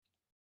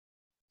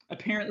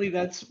apparently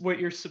that's what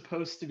you're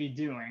supposed to be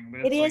doing,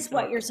 but It it's like, is oh,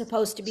 what you're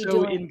supposed to be so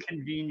doing.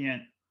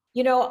 inconvenient.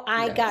 You know,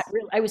 Yes.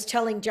 I was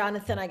telling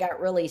Jonathan I got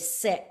really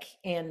sick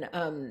in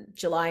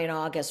July and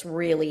August,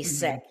 really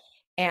sick. Mhm,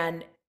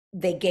 And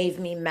they gave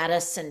me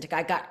medicine.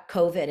 I got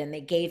COVID and they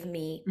gave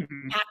me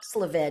mhm.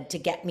 Paxlovid to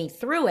get me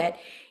through it.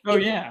 Oh,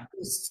 yeah.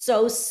 Was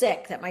so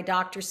sick that my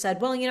doctor said,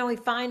 well, you know, we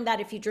find that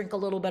if you drink a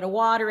little bit of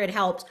water, it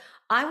helps.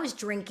 I was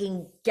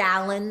drinking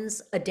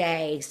gallons a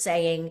day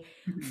saying,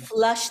 Mhm.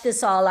 flush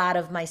this all out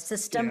of my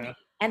system. Yeah,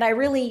 And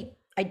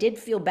I did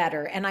feel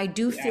better. And I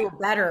do yeah. feel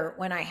better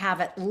when I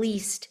have at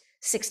least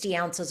 60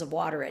 ounces of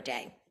water a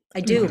day.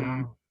 I do. Mhm.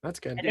 Wow, that's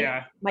good. And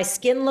Yeah. my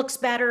skin looks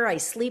better. I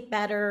sleep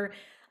better.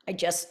 I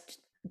just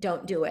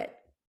don't do it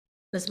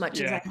as much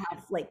as I Yeah.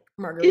 have like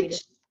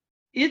margaritas.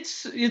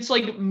 It's it's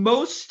like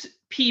most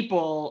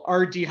people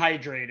are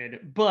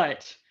dehydrated,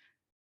 but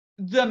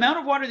the amount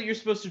of water that you're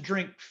supposed to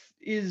drink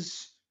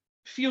is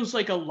feels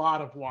like a lot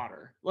of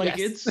water. Like,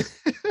 Yes.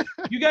 it's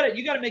you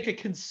gotta make a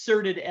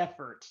concerted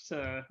effort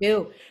to,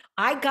 Do.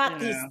 I you got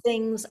these know.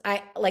 things.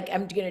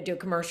 I'm gonna do a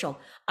commercial.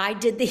 I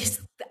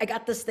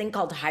got this thing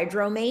called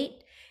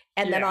Hydromate,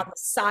 and then on Yeah, the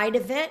side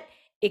of it,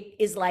 it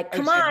is like, I've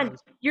come seen on, those.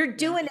 you're Yeah.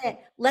 doing it.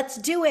 Let's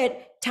do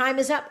it. Time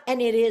is up.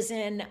 And it is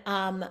in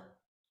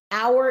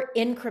hour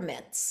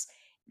increments.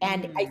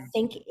 And I Mm,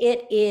 think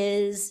it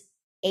is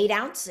 8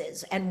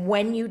 ounces. And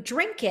when you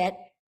drink it,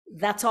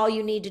 that's all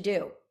you need to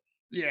do.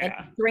 And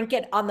yeah. drink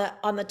it on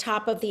the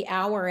top of the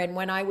hour. And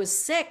when I was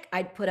sick,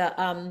 I'd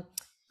Mhm.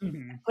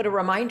 put a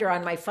reminder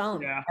on my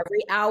phone. Yeah.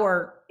 Every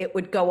hour it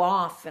would go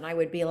off and I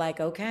would be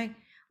like, okay,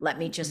 let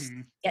me just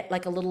Mhm. get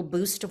like a little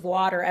boost of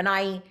water.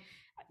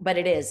 But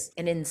it is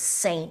an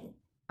insane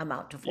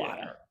amount of Yeah.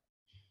 water.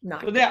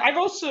 Not Well, good. yeah, I've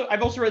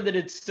also read that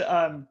it's,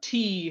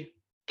 tea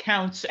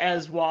counts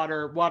as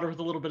water, water with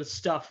a little bit of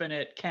stuff in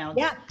it counts,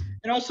 Yeah.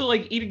 and also,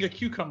 like, eating a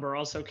cucumber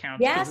also counts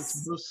because it's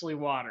Yes. mostly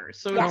water,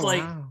 so Oh, it's Yes.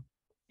 like, wow.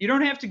 you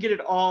don't have to get it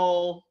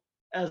all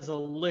as a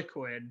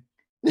liquid.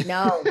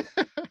 No.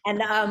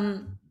 And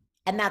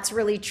and that's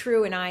really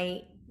true. And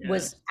I Yeah.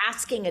 was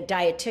asking a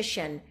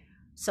dietitian,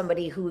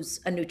 somebody who's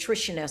a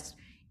nutritionist,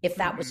 if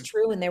that was Mhm.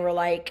 true. And they were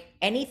like,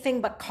 anything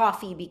but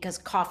coffee because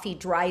coffee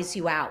dries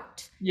you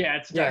out. Yeah,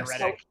 it's Yes. So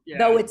diuretic.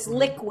 though Yeah. it's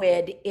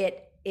liquid,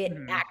 it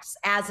Mhm. acts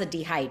as a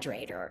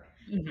dehydrator.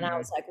 And I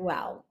was Mhm. like,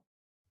 well,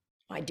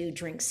 I do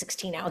drink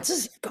 16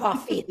 ounces of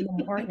coffee in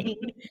the morning.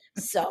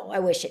 So I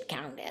wish it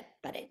counted,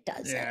 but it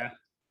doesn't. Yeah. It,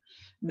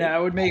 No,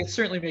 it would make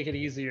certainly make it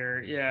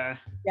easier, yeah.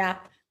 yeah.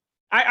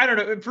 I don't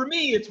know, for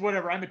me, it's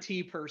whatever, I'm a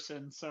tea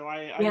person, so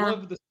I Yeah.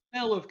 love the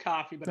smell of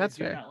coffee, but I That's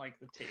do fair. not like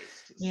the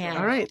taste, Yeah. All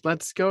so right,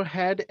 let's go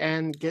ahead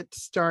and get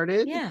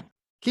started. Yeah.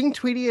 King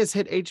Tweety has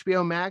hit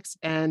HBO Max,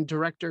 and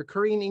director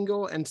Corinne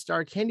Ingle and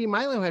star Candy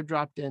Milo have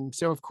dropped in.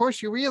 So, of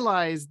course, you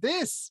realize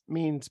this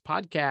means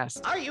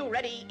podcast. Are you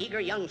ready, eager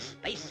young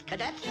space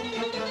cadet?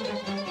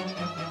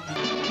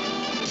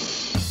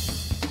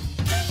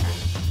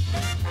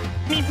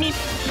 Meep, meep.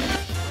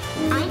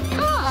 I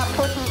saw a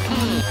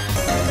pussy.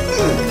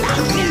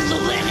 Long is the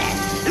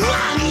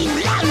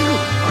limit.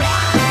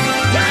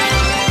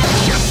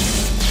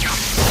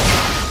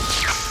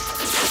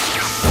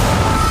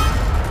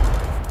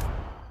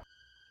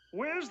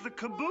 Where's the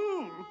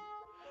kaboom?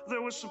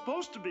 There was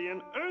supposed to be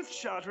an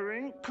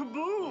earth-shattering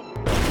kaboom.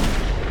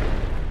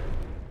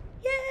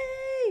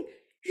 Yay.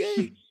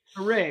 Yay.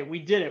 hooray, we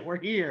did it, we're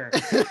here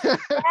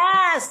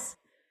Yes.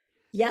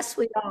 Yes,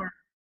 we are.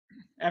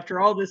 after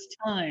all this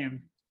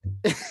time.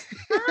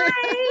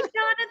 Hi,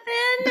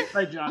 Jonathan.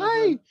 Hi, Hi.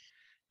 Jonathan.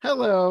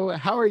 Hello.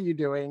 How are you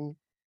doing?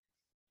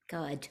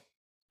 Good.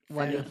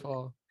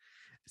 Wonderful.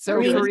 So,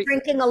 Corinne's Corinne,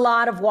 drinking a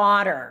lot of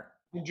water.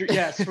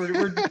 Yes,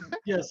 we're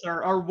yes,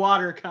 our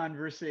water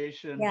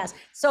conversation. Yes.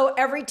 So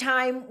every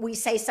time we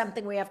say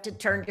something, we have to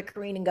turn to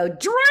Corinne and go,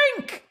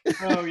 drink.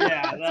 Oh,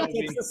 yeah, that would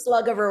She takes be a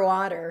slug of her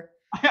water.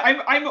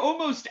 I'm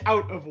almost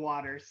out of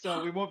water,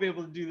 so we won't be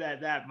able to do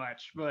that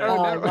much, but Oh,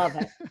 Oh, I no. love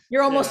it.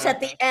 You're almost Yeah. at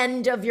the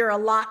end of your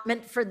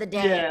allotment for the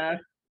day. yeah.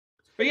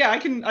 But yeah, I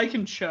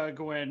can chug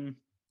when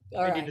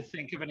All I right. need to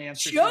think of an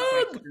answer to Chug!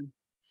 a question.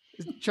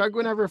 chug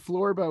whenever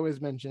Floorbo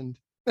is mentioned.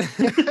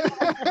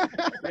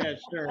 Yeah,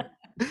 sure.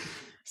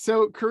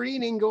 So,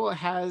 Corinne Ingle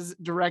has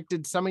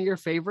directed some of your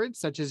favorites,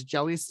 such as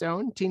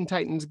Jellystone, Teen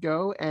Titans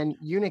Go, and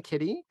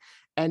Unikitty.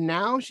 And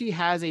now she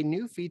has a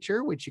new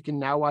feature, which you can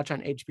now watch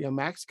on HBO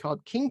Max,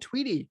 called King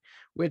Tweety,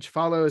 which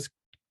follows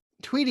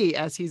Tweety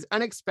as he's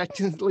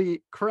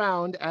unexpectedly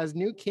crowned as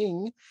new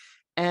king,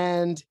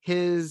 and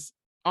his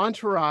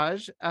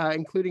entourage,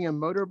 including a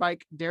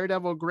motorbike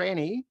daredevil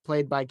granny,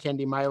 played by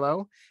Candy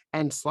Milo,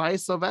 and Sly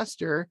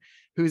Sylvester,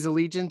 whose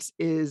allegiance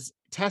is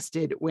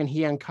tested when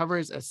he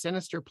uncovers a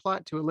sinister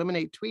plot to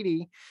eliminate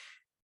Tweety,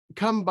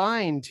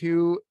 combine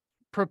to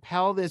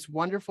propel this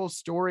wonderful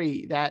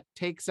story that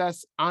takes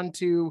us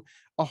onto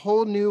a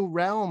whole new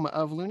realm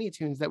of Looney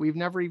Tunes that we've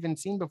never even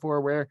seen before,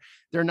 where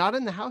they're not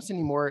in the house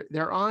anymore.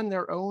 They're on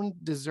their own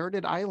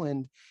deserted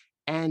island.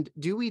 And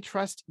do we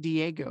trust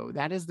Diego?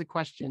 That is the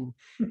question.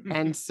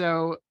 And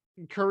so,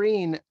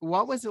 Corinne,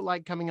 what was it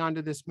like coming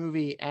onto this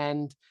movie?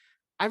 And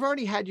I've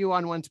already had you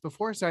on once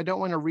before, so I don't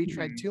want to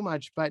retread too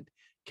much, but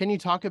can you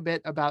talk a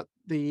bit about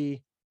the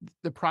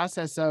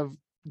process of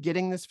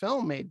getting this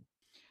film made?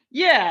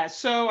 Yeah,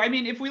 so I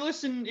mean, if you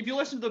listen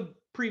to the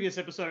previous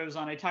episode I was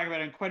on, I talk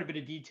about it in quite a bit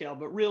of detail,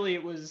 but really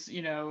it was,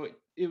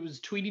 it was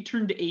Tweety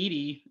turned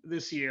 80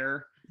 this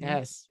year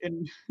Yes.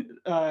 in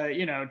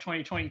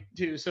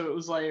 2022. So it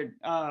was like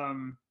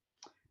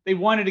they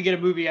wanted to get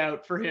a movie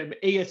out for him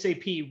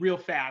ASAP real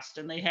fast,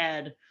 and they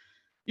had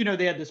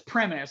this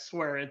premise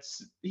where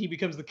he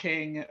becomes the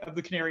king of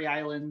the Canary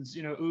Islands,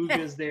 Ooga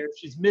is there,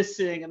 she's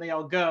missing, and they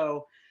all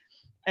go.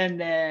 And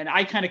then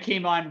I kind of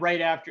came on right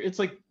after. It's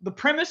like the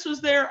premise was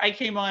there, I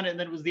came on, and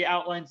then it was the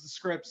outlines, the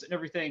scripts, and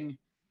everything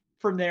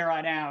from there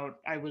on out.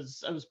 I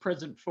was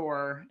present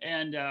for,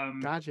 and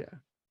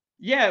Gotcha.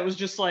 yeah, it was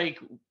just like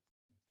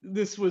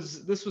this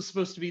was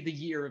supposed to be the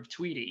year of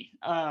Tweety.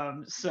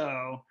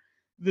 So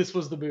this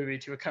was the movie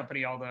to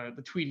accompany all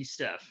the Tweety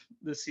stuff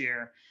this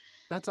year.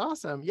 That's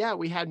awesome. Yeah,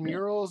 we had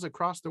murals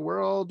across the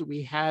world.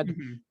 We had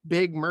Mhm.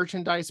 big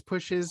merchandise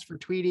pushes for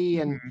Tweety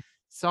and Mhm.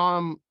 saw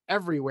him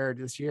everywhere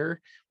this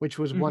year, which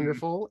was Mhm.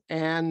 wonderful.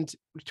 And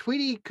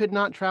Tweety could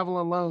not travel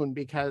alone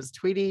because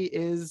Tweety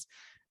is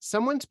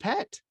someone's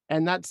pet,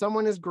 and that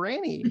someone is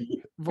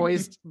Granny,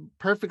 voiced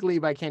perfectly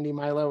by Candy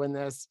Milo in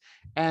this.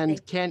 And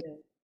Thank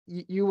you.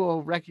 you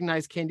will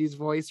recognize Candy's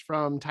voice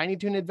from Tiny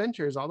Toon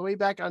Adventures all the way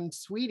back on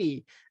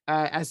Sweetie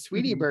as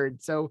Sweetie Mhm.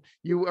 Bird. So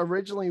you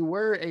originally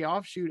were a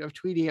offshoot of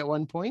Tweety at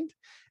one point.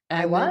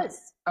 I And then,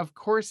 was. of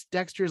course,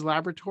 Dexter's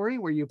Laboratory,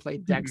 where you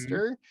played Mhm.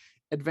 Dexter,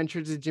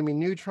 Adventures of Jimmy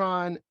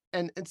Neutron,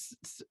 and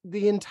it's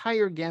the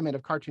entire gamut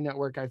of Cartoon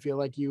Network. I feel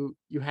like you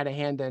had a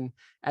hand in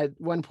at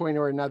one point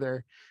or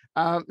another.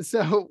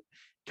 So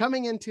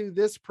coming into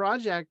this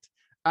project,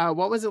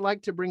 what was it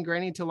like to bring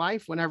Granny to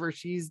life whenever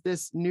she's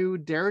this new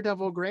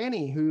daredevil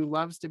Granny who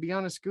loves to be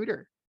on a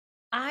scooter?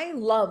 I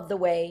love the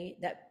way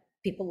that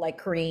people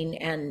like Corrine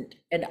and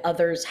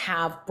others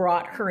have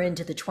brought her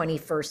into the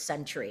 21st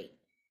century.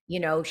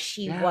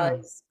 She Yeah.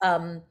 was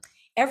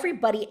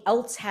everybody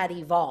else had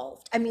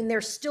evolved. I mean,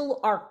 there still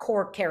are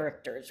core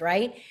characters,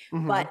 right?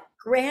 Mhm. But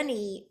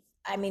Granny,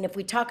 I mean, if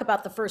we talk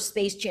about the first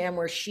Space Jam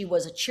where she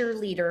was a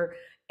cheerleader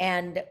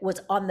and was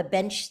on the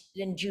bench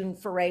and June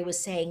Foray was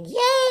saying,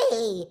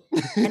 "Yay!"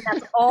 And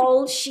that's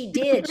all she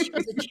did. She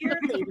was a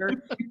cheerleader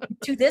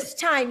to this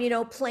time,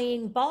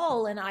 playing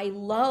ball. And I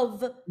love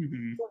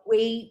Mhm. the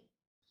way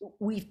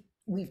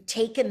we've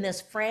taken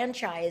this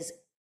franchise,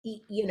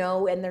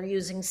 and they're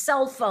using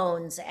cell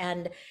phones,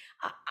 and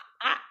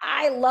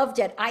I loved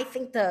it. I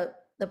think the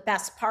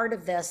best part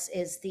of this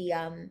is the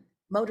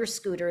motor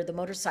scooter, the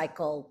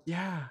motorcycle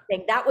Yeah.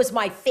 thing. That was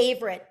my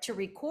favorite to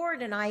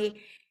record, and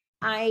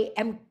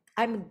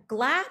I'm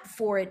glad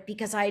for it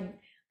because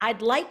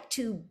I'd like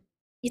to.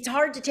 It's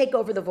hard to take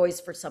over the voice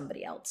for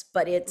somebody else,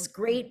 but it's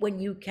great when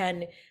you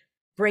can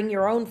bring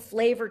your own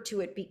flavor to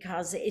it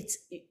because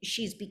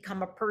she's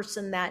become a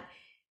person that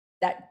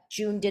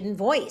June didn't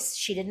voice.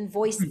 She didn't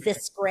voice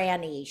this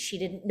Granny.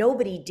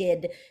 Nobody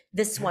did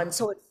this one.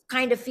 So it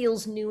kind of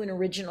feels new and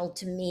original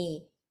to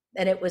me,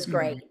 and it was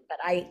great. But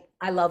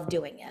I love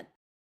doing it.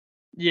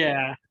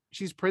 Yeah.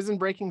 She's prison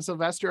breaking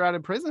Sylvester out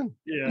of prison.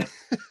 Yeah.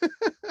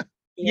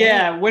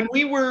 Yeah, when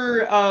we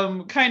were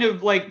kind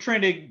of like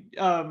trying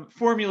to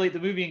formulate the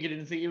movie and get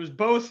into it was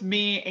both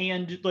me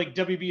and like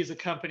WB as a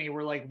company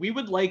were like, we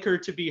would like her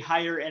to be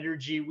higher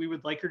energy. We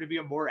would like her to be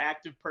a more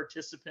active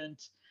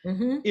participant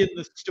Mhm. in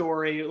the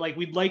story. Like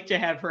we'd like to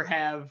have her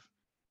have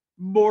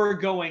more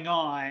going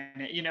on,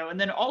 and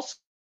then also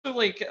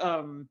like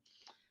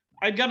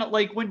I'd gonna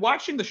like when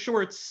watching the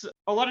shorts,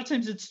 a lot of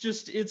times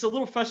it's a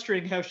little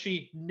frustrating how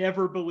she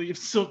never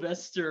believes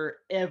Sylvester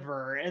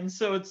ever. And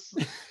so this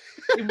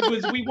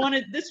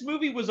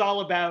movie was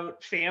all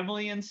about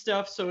family and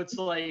stuff. So it's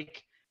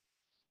like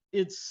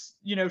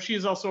she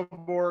is also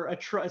a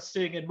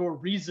trusting and more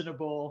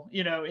reasonable,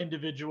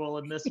 individual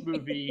in this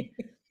movie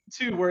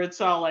too, where it's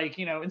all like,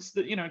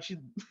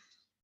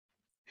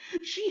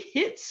 she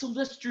hit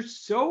Sylvester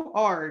so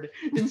hard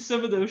in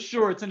some of those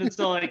shorts, and it's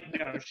all like,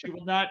 no, she's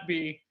not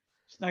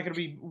gonna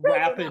be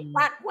whapping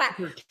Whack, whack.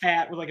 her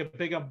cat with like a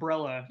big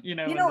umbrella, in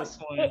this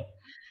one.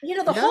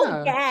 The whole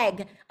Yeah.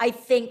 gag, I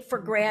think, for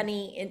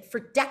Granny and for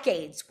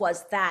decades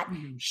was that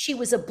Mhm. she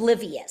was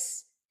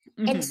oblivious.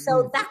 And Mhm.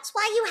 so that's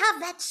why you have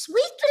that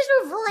sweet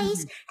little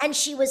voice. And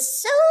she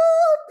was so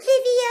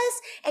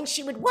oblivious. And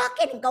she would walk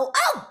in and go,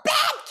 "Oh,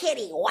 bad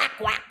kitty, whack,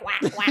 whack,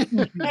 whack, whack."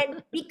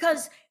 And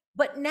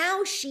but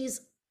now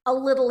she's a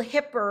little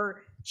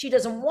hipper. She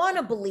doesn't want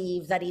to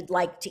believe that he'd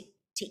like to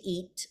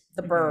eat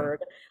the Mhm.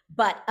 bird.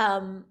 But,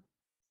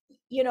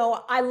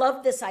 I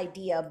love this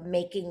idea of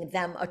making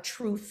them a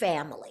true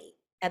family,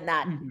 and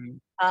that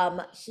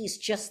Mhm. he's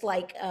just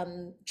like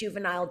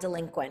juvenile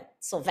delinquent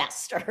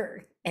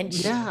Sylvester, and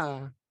she's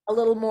Yeah. a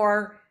little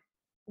more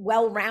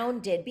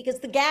well-rounded because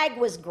the gag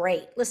was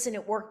great. Listen,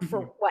 it worked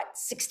for what,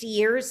 60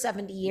 years,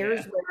 70 years,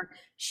 Yeah. where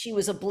she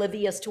was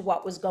oblivious to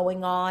what was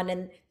going on,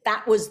 and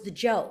that was the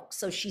joke.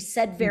 So she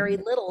said very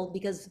little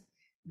because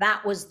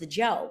that was the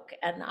joke.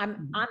 And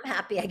I'm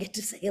happy I get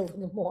to say a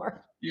little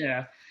more.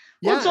 Yeah.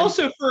 Well, it's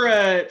also for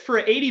an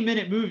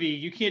 80-minute movie,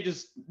 you can't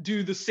just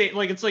do the same.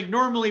 Like, it's like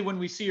normally when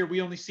we see her,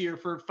 we only see her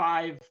for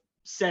 5,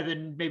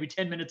 7, maybe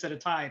 10 minutes at a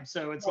time.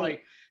 So it's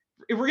like,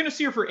 if we're gonna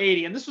see her for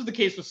 80, and this was the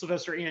case with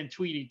Sylvester and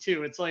Tweety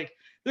too, it's like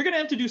they're gonna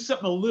have to do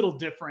something a little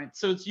different.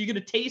 So you get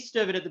a taste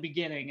of it at the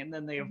beginning, and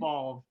then they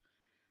evolve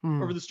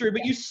over the story.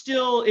 But you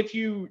still, if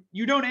you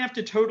don't have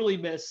to totally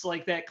miss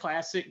like that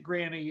classic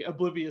Granny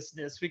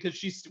obliviousness, because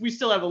we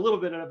still have a little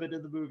bit of it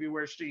in the movie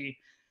where she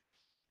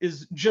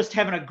is just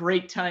having a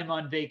great time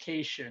on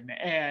vacation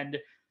and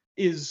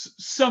is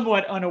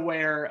somewhat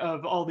unaware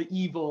of all the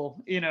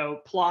evil,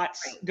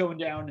 plots going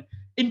down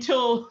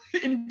until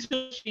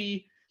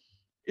she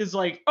is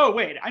like, oh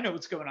wait, I know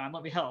what's going on,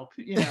 let me help.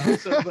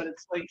 So but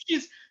it's like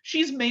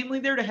she's mainly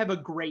there to have a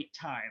great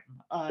time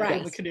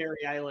in the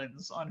Canary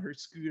Islands on her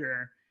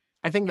scooter.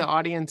 I think the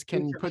audience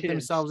can put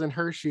themselves in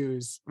her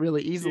shoes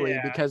really easily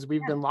because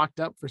we've been locked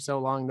up for so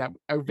long that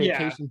our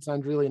vacation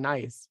sounds really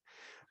nice.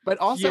 But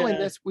also in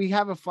this, we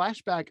have a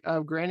flashback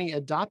of Granny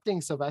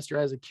adopting Sylvester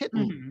as a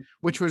kitten,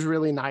 which was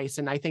really nice.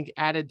 And I think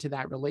added to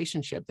that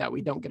relationship that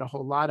we don't get a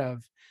whole lot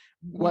of.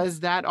 Was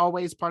that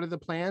always part of the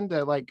plan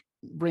to like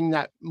bring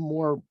that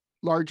more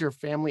larger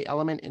family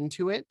element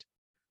into it?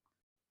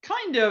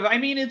 Kind of. I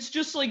mean, it's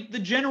just like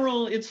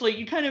it's like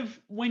you kind of,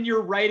 when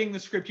you're writing the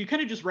script, you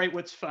kind of just write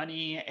what's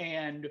funny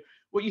and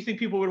what you think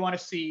people would want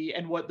to see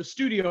and what the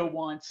studio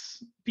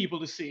wants people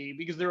to see,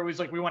 because they're always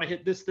like, we want to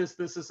hit this,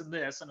 and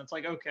this. And it's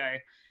like, okay,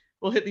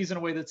 we'll hit these in a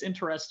way that's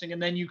interesting.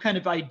 And then you kind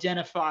of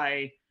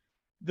identify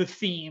the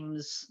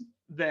themes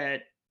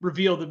that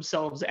reveal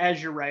themselves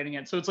as you're writing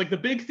it. So it's like the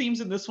big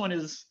themes in this one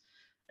is,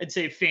 I'd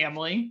say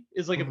family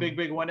is like a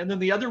big one. And then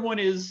the other one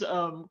is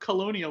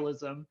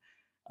colonialism,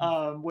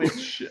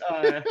 which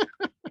the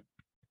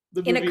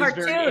in movie a cartoon.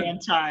 is very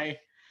anti.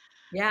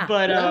 Yeah.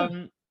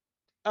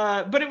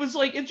 But it was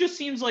like, it just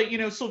seems like,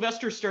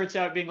 Sylvester starts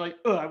out being like,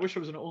 oh, I wish I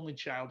was an only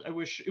child. I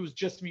wish it was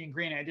just me and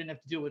Granny. I didn't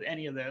have to deal with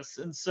any of this.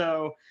 And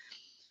so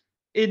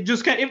it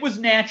just it was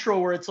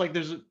natural where it's like,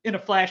 in a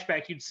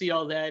flashback, you'd see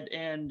all that.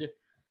 And,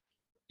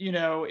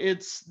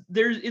 it's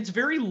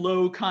very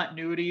low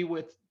continuity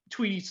with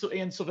Tweety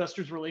and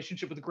Sylvester's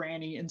relationship with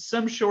Granny. In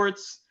some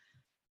shorts,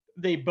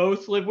 they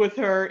both live with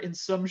her. In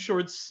some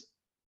shorts,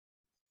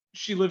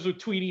 she lives with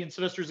Tweety and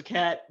Sylvester's a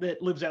cat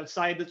that lives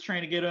outside that's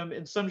trying to get him.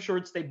 In some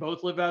shorts, they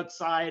both live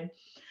outside.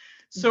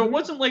 So it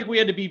wasn't like we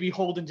had to be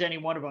beholden to any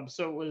one of them.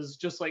 So it was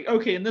just like,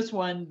 okay, in this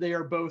one, they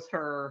are both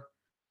her,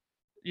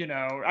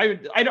 I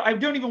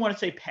don't even want to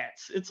say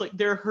pets. It's like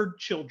they're her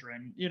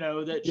children,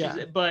 that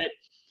she's, but,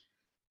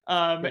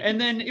 and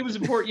then it was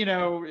important,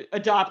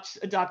 adopt,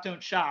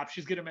 don't shop.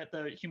 She's getting them at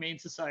the Humane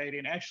Society.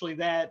 And actually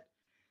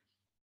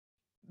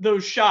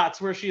those shots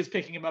where she is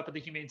picking him up at the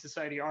Humane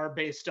Society are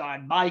based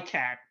on my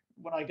cat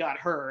when I got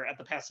her at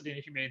the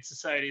Pasadena Humane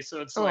Society. So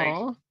it's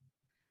like,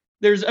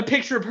 there's a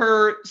picture of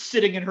her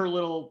sitting in her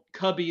little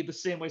cubby the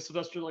same way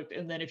Sylvester looked.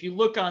 And then if you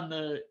look on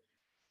the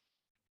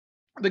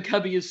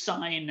cubby's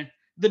sign,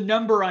 the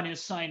number on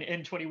his sign,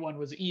 N21,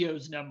 was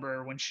EO's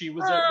number when she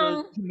was at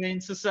the Humane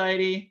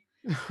Society.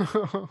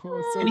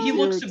 And he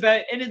looks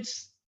about, and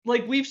it's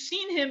like, we've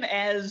seen him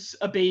as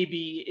a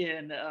baby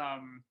in,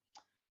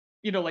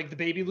 like the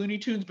baby Looney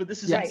Tunes, but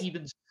this is an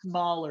even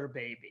smaller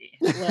baby.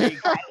 Like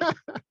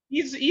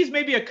he's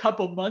maybe a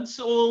couple months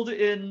old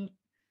in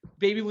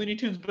baby Looney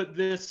Tunes, but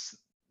this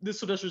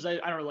Sylvester's, I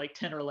don't know, like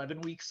 10 or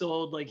 11 weeks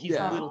old. Like he's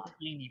a little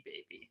tiny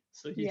baby.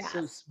 So he's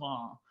so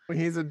small.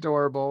 He's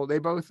adorable. They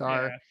both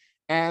are. Yeah.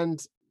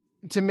 And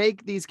to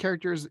make these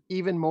characters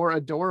even more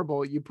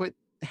adorable, you put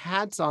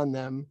hats on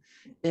them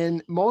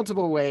in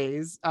multiple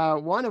ways,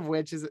 one of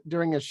which is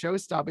during a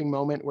show-stopping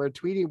moment where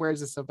Tweety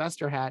wears a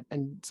Sylvester hat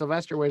and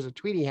Sylvester wears a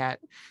Tweety hat.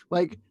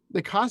 Like,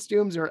 the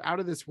costumes are out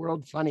of this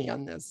world funny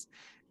on this.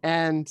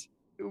 And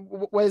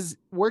was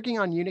working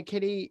on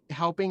Unikitty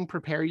helping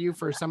prepare you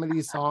for some of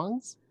these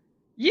songs?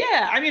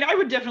 Yeah, I mean, I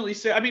would definitely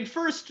say,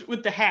 first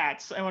with the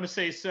hats, I want to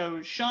say,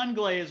 so Sean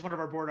Glay is one of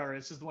our board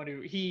artists, is the one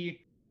who he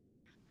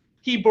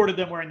boarded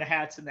them wearing the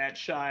hats in that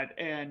shot.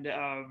 And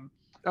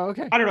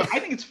okay. I don't know. I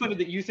think it's funny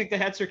that you think the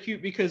hats are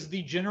cute, because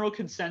the general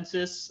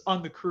consensus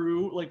on the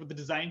crew, like with the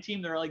design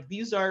team, they're like,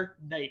 these are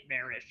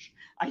nightmarish.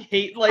 I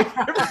hate, like,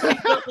 everybody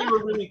thought they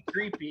were really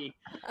creepy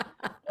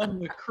on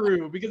the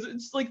crew, because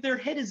it's like their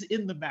head is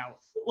in the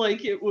mouth.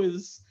 Like, it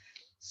was,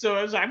 so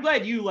I'm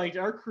glad you liked,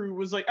 our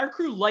crew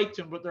liked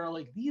them, but they're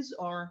like, these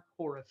are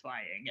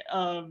horrifying.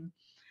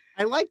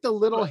 I like the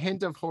little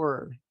hint of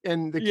horror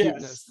in the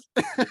cuteness.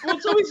 Well,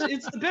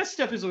 it's the best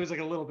stuff is always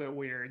like a little bit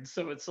weird.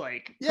 So it's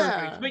like,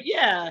 perfect. But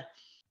yeah,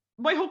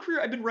 my whole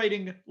career, I've been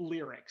writing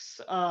lyrics.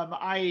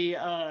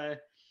 I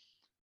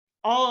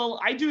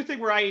do a thing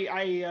where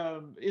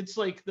it's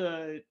like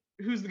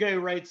who's the guy who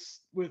writes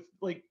with,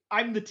 like,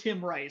 I'm the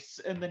Tim Rice,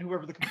 and then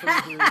whoever the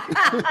composer is.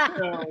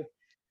 So,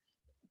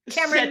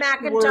 Cameron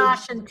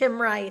McIntosh and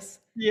Tim Rice.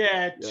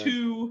 Yeah.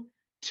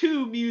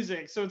 To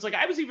music. So it's like,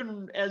 I was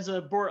even as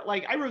a board,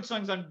 like, I wrote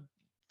songs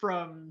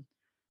from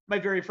my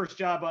very first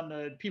job on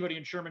the Peabody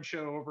and Sherman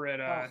show over at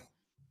Oh.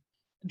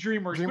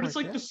 DreamWorks. But it's DreamWorks,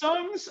 like yeah. the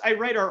songs I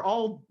write are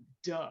all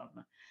dumb.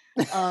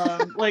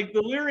 Like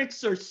the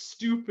lyrics are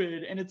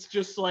stupid, and it's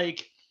just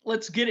like,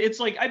 let's get it. It's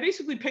like I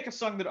basically pick a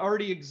song that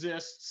already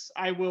exists.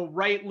 I will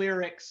write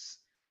lyrics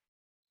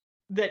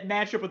that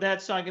match up with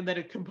that song, and then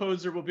a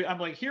composer will be, I'm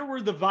like, here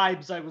were the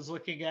vibes I was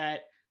looking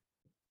at.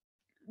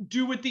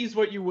 Do with these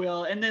what you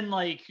will. And then,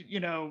 like,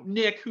 you know,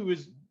 Nick, who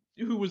was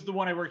the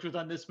one I worked with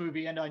on this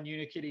movie and on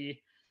Unikitty,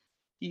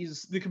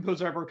 he's the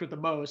composer I've worked with the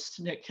most,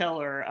 Nick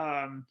Keller.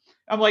 I'm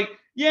like,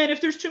 yeah, and if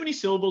there's too many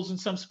syllables in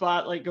some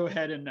spot, like go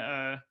ahead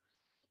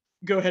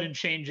and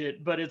change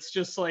it. But it's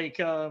just like,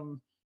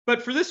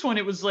 but for this one,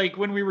 it was like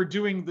when we were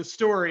doing the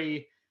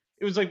story,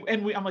 it was like,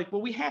 I'm like,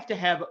 well, we have to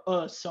have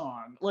a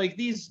song. Like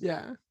these,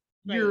 Yeah.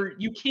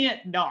 you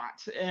can't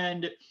not.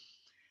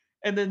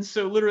 And then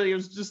so literally it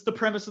was just the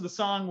premise of the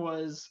song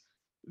was,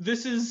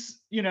 this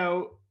is, you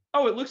know,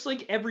 oh, it looks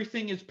like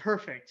everything is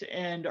perfect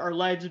and our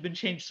lives have been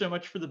changed so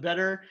much for the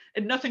better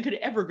and nothing could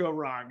ever go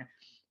wrong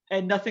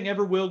and nothing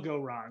ever will go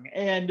wrong.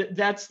 And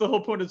that's the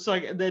whole point of the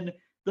song. And then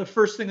the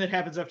first thing that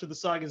happens after the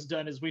song is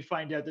done is we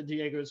find out that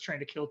Diego is trying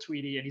to kill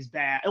Tweety and he's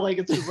bad. Like,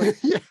 it's just like,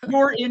 Yeah.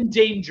 you're in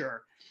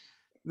danger.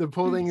 The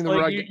pulling It's the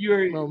like rug.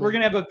 we're moment. going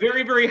to have a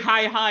very, very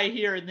high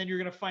here. And then you're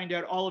going to find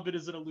out all of it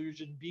is an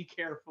illusion. Be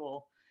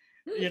careful.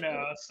 You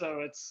know,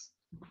 so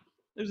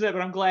there's that,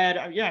 but I'm glad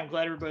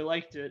everybody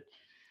liked it.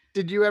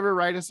 Did you ever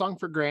write a song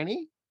for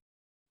Granny?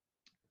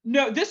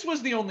 No, this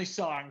was the only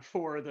song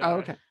for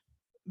Okay.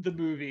 the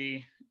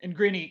movie, and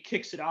Granny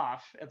kicks it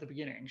off at the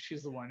beginning.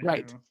 She's the one who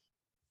Right.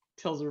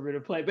 tells everybody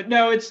to play. But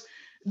no, it's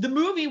the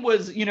movie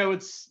was, you know,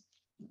 it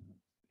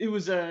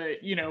was a,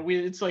 you know,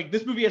 it's like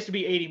this movie has to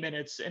be 80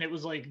 minutes, and it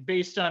was like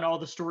based on all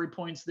the story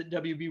points that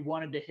WB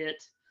wanted to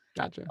hit.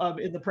 Gotcha.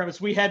 In the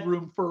premise, we had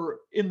room for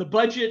in the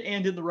budget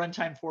and in the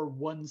runtime for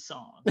one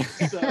song,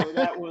 so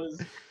that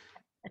was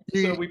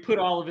so we put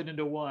all of it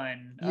into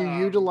one. You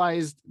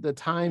utilized the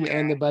time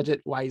and the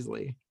budget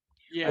wisely.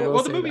 Yeah, I will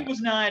well, the say movie that.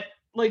 was not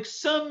like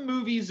some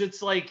movies.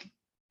 It's like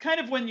kind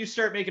of when you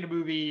start making a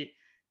movie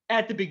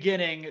at the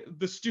beginning,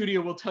 the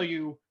studio will tell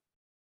you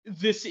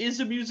this is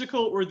a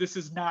musical or this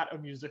is not a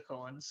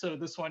musical, and so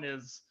this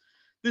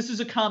is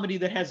a comedy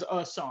that has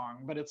a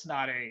song, but it's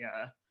not a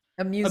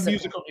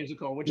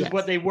musical, which is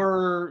what they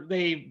are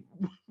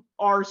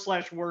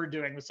 / were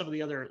doing with some of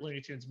the other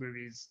Looney Tunes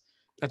movies.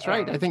 That's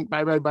right. I think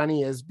Bye Bye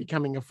Bunny is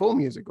becoming a full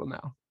musical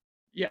now.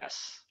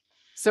 Yes.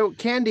 So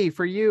Candy,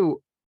 for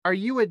you, are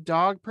you a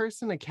dog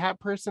person, a cat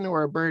person,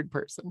 or a bird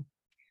person?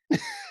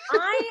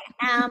 I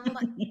am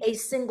a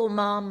single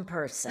mom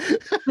person.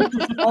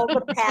 All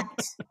the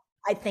pets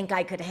I think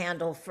I could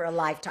handle for a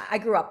lifetime. I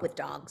grew up with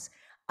dogs.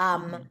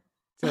 But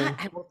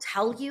I will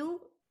tell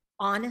you,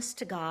 honest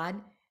to God,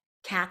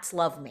 cats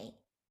love me.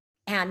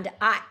 And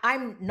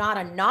I'm not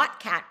a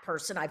not cat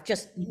person. I've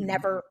just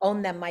never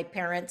owned them. My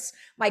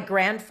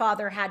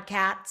grandfather had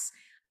cats.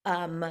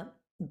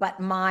 But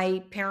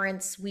my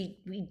parents,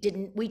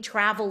 we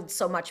traveled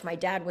so much. My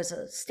dad was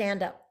a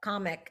stand-up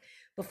comic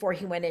before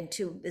he went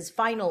into his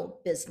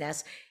final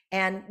business.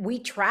 And we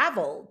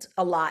traveled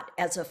a lot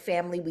as a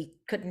family. We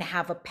couldn't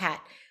have a pet.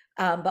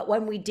 But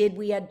when we did,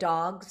 we had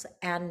dogs.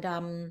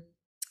 And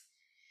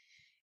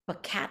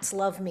but cats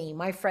love me.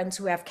 My friends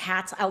who have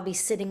cats, I'll be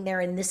sitting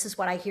there and this is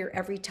what I hear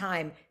every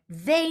time.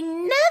 They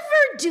never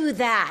do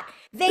that.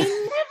 They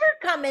never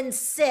come and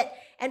sit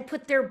and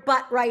put their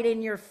butt right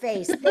in your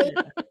face. They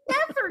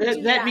never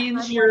do that. That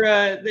means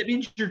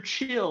you're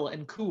chill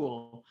and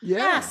cool.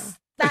 Yes,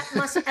 that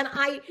must. And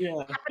I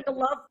happen to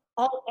love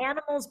all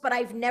animals, but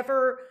I've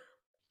never,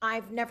 I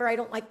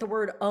don't like the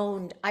word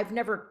owned. I've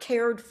never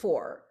cared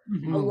for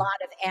a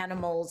lot of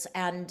animals.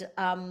 And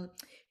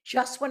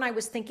just when I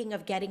was thinking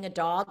of getting a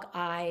dog,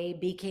 I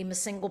became a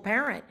single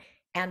parent.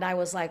 And I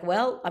was like,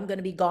 well, I'm going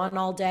to be gone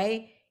all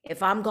day.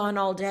 If I'm gone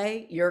all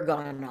day, you're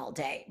gone all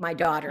day, my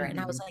daughter. And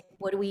I was like,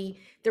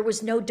 there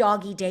was no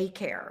doggy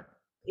daycare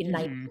in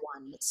 91.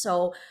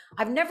 So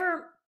I've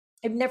never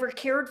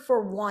cared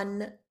for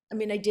one. I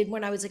mean, I did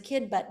when I was a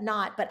kid, but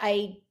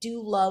I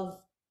do love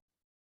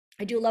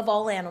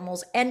all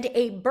animals. And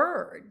a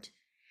bird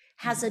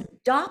has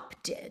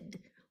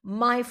adopted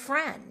my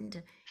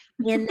friend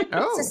in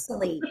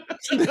Sicily.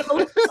 She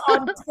posts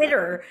on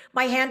Twitter,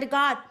 my hand to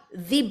God,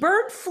 the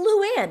bird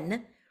flew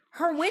in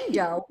her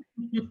window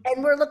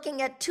and we're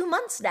looking at 2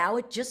 months now.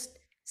 It just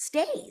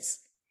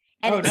stays.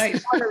 And it's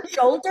nice. on her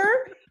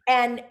shoulder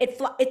and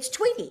it's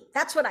Tweety.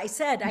 That's what I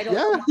said. I don't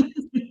know why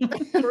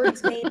the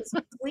bird's name is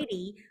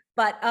Tweety,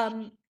 but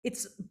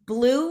it's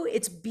blue.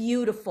 It's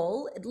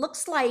beautiful. It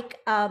looks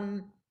like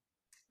a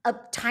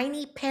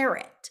tiny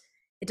parrot.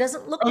 It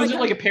doesn't look like is it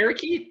like a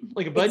parakeet?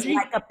 Like a budgie? It's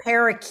like a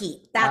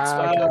parakeet. That's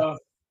what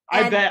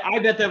I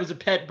bet that was a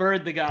pet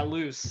bird that got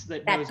loose.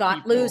 That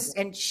got loose,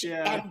 and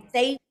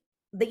they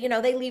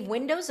leave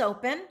windows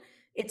open.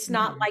 It's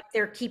not like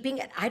they're keeping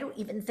it. I don't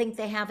even think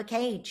they have a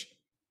cage.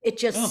 It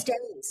just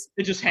stays.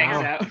 It just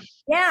hangs out.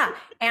 Yeah,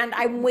 and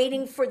I'm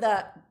waiting for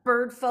the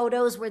bird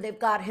photos where they've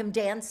got him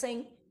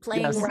dancing,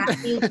 playing rap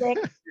music.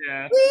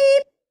 Yeah.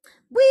 Beep,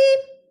 weep,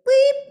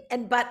 weep.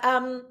 And but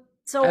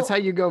so That's how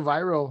you go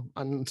viral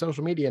on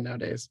social media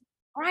nowadays.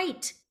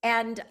 right.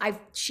 And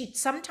she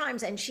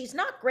sometimes, and she's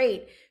not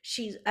great.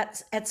 She's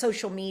at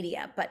social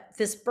media, but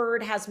this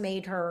bird has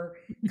made her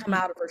come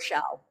out of her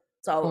shell.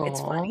 So it's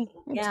funny.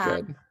 That's Yeah.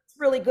 good. It's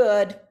really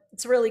good.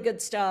 It's really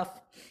good stuff.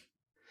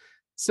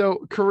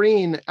 So,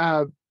 Kareen,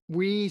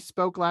 we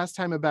spoke last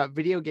time about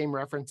video game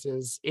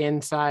references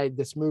inside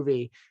this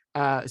movie.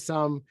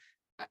 Some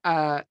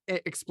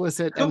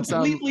explicit and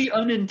some Completely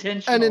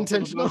unintentional.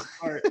 For the most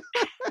part.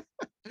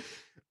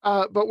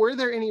 But were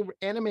there any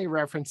anime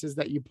references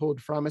that you pulled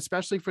from,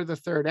 especially for the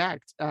third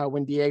act,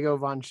 when Diego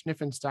von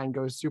Schniffenstein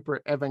goes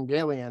Super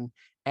Evangelion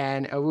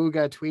and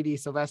Awuga, Tweety,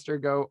 Sylvester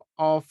go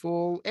all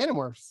full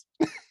Animorphs?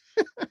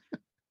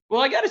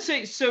 Well, I gotta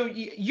say, so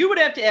you would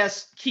have to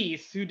ask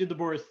Keith, who did the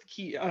boards,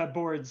 Keith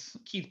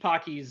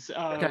Pockies.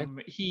 Okay.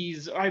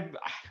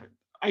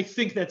 I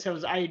think that's how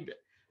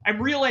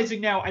I'm realizing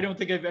now. I don't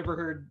think I've ever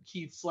heard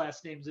Keith's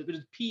last names. It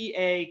was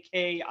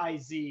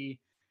Pakiz.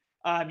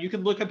 You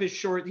can look up his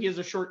short. He has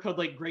a short called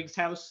like Greg's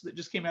House that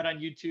just came out on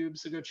YouTube,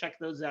 so go check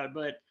those out.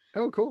 But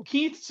Oh, cool.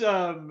 Keith's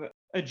a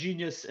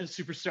genius and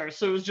superstar.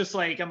 So it was just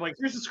like, I'm like,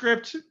 here's the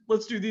script.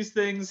 Let's do these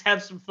things.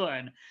 Have some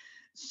fun.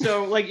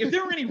 So like, if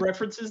there were any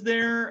references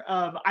there,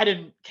 I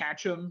didn't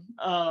catch them.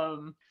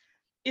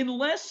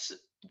 Unless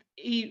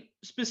a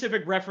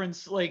specific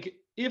reference, like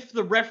if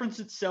the reference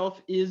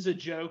itself is a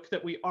joke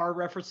that we are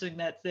referencing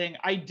that thing,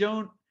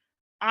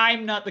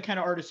 I'm not the kind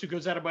of artist who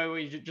goes out of my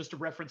way just to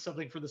reference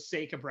something for the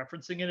sake of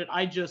referencing it.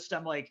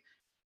 I'm like,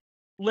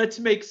 let's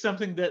make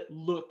something that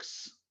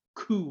looks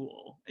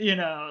cool,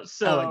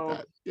 So I like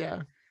that.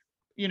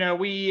 Yeah.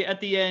 We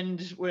at the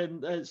end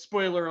when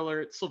spoiler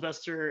alert,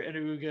 Sylvester and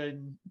Awuga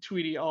and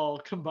Tweety all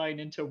combine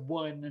into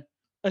one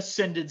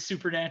ascended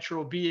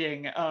supernatural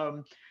being.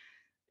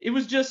 It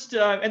was just,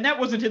 and that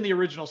wasn't in the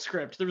original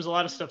script. There was a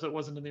lot of stuff that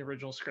wasn't in the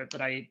original script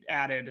that I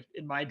added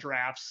in my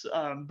drafts.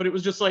 But it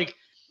was just like,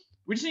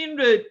 we just need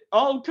to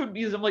all code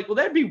these. I'm like, well,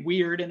 that'd be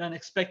weird and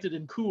unexpected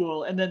and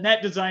cool. And then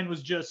that design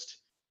was just,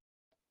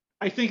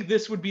 I think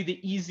this would be the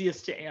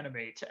easiest to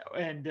animate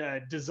and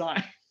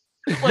design.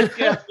 Like,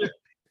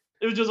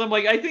 it was just, I'm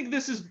like, I think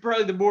this is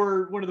probably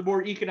one of the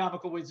more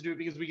economical ways to do it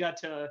because we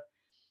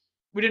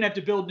didn't have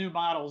to build new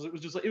models. It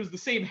was just like, it was the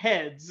same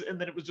heads,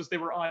 and then it was just they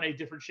were on a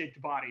different shaped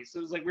body. So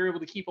it was like we were able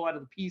to keep a lot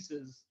of the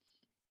pieces.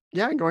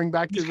 Yeah, going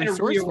back to just kind of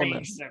resourcefulness.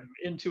 rearrange them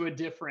into a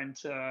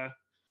different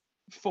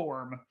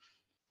form.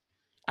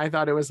 I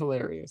thought it was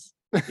hilarious.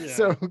 Yeah.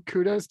 So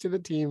kudos to the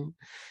team.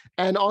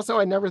 And also,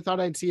 I never thought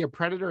I'd see a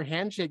Predator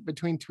handshake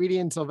between Tweety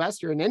and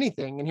Sylvester in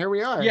anything, and here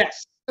we are.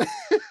 Yes. Well,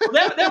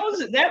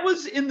 that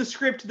was in the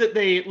script that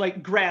they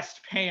like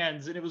grasped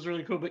hands, and it was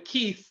really cool. But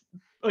Keith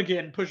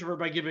again pushed her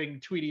by giving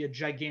Tweety a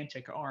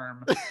gigantic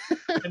arm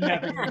and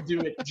having him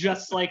do it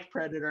just like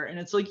Predator. And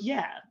it's like,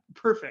 yeah,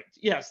 perfect.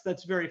 Yes,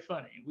 that's very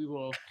funny.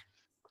 We'll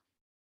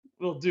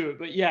do it.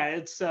 But yeah,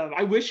 it's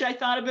I wish I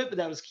thought of it, but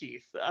that was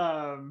Keith.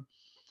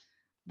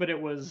 But it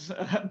was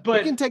but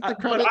you can take the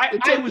credit.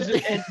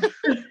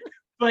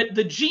 But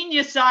the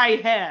genius I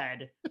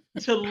had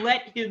to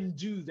let him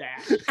do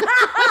that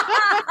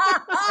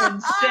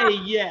and say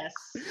yes.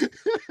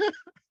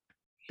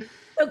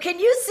 So can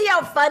you see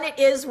how fun it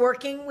is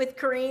working with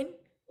Kareen?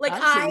 Like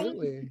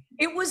Absolutely.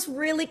 It was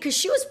really, because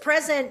she was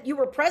present, you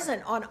were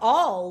present on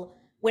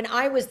all when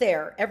I was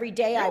there. Every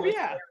day I was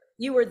there,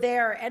 you were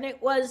there. And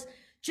it was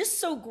just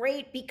so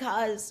great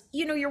because,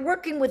 you're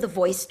working with a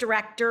voice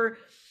director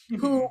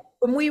who,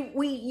 when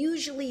we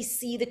usually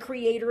see the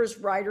creators,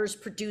 writers,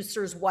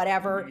 producers,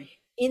 whatever,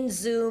 in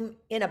Zoom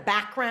in a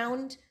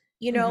background,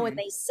 and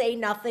they say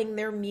nothing,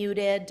 they're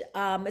muted.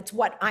 It's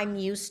what I'm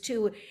used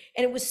to.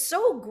 And it was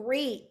so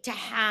great to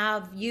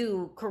have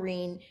you,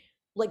 Kareen,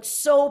 like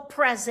so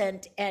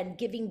present and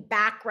giving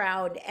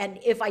background. And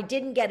if I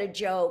didn't get a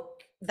joke,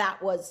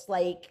 that was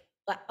like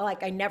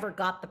I never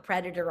got the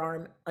Predator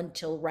arm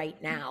until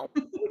right now,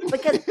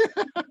 because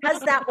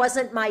that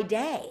wasn't my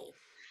day.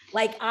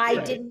 Like I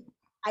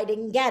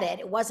didn't get it.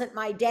 It wasn't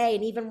my day.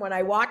 And even when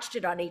I watched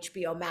it on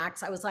HBO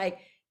Max, I was like,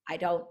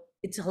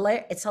 it's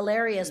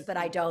hilarious, but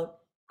I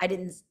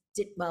didn't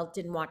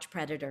watch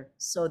Predator.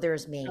 So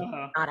there's me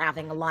not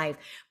having a life.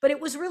 But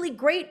it was really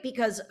great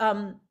because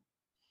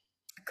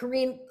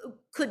Kareen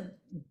could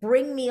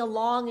bring me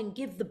along and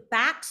give the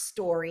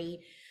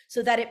backstory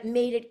so that it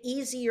made it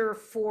easier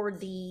for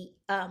the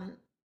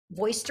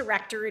voice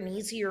director and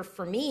easier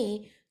for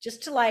me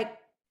just to like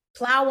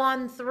plow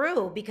on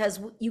through, because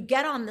you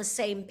get on the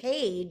same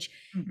page.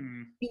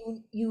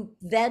 You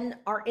then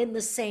are in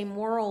the same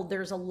world.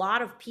 There's a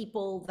lot of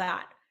people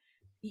that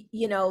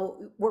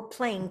we're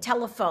playing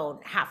telephone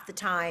half the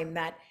time,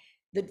 that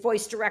the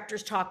voice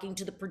director's talking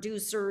to the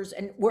producers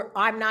and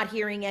I'm not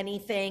hearing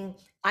anything.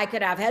 I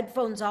could have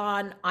headphones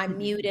on, I'm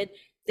muted,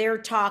 they're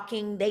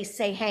talking, they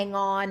say hang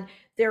on,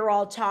 they're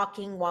all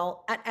talking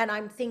and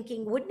I'm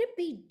thinking, wouldn't it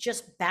be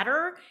just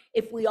better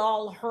if we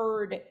all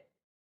heard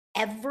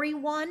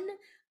everyone?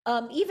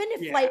 Even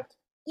if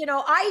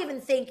I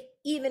even think,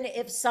 even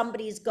if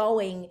somebody's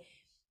going,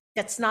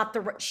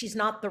 she's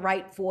not the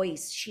right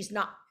voice. She's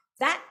not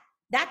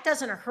that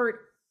doesn't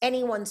hurt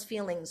anyone's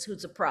feelings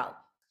who's a pro.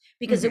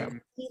 Because it would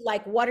be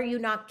like, what are you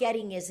not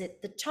getting? Is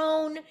it the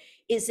tone?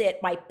 Is it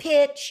my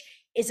pitch?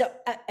 Is it,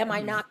 am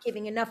I not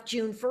giving enough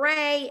June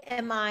Foray?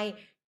 Am I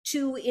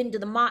too into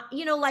the,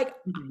 like,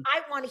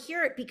 I want to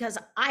hear it because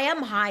I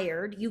am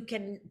hired. You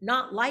can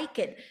not like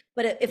it.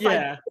 But if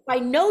I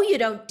know you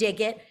don't dig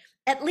it,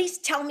 at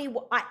least tell me,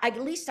 at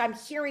least I'm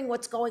hearing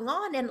what's going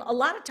on. And a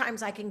lot of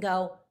times I can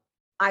go,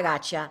 I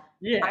gotcha.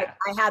 Yeah. I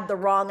had the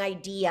wrong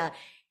idea.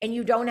 And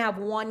you don't have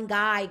one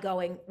guy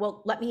going,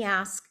 well, let me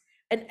ask.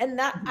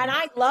 And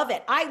I love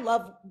it. I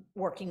love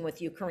working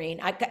with you, Karine.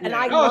 I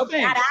love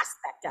that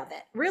aspect of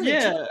it. Really.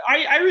 Yeah,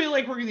 I really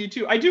like working with you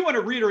too. I do want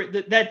to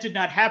reiterate that did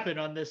not happen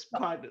on this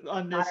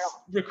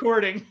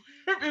recording.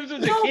 It was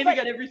like Candy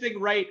got everything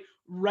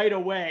right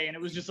away, and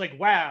it was just like,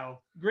 wow,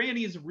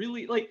 Granny's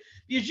really like,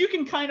 because you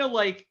can kind of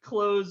like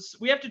close.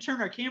 We have to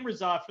turn our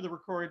cameras off for the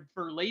record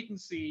for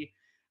latency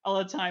all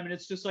the time, and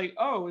it's just like,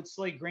 oh, it's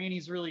like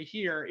Granny's really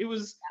here.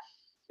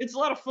 It's a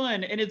lot of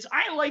fun, and it's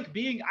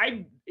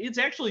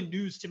actually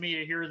news to me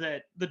to hear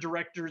that the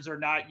directors are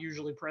not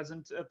usually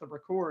present at the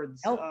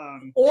records.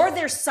 Or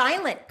they're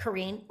silent,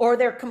 Karine, or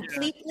they're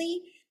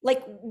completely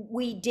like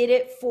we did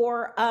it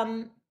for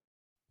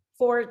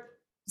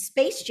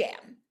Space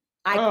Jam.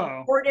 I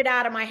recorded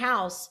out of my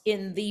house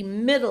in the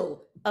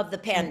middle of the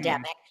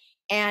pandemic,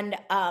 and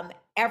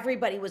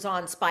everybody was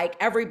on Spike,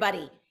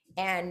 everybody.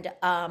 And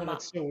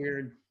that's so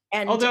weird.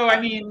 And although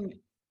I mean,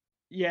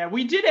 yeah,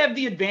 we did have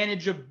the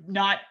advantage of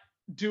not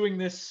doing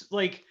this.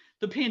 Like,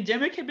 the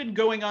pandemic had been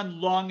going on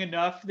long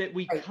enough that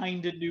we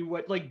kind of knew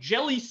what, like,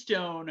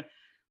 Jellystone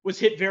was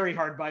hit very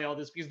hard by all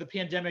this because the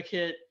pandemic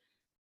hit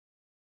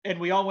and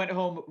we all went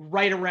home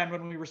right around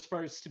when we were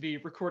supposed to be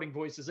recording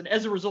voices. And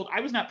as a result, I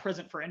was not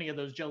present for any of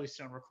those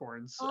Jellystone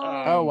records.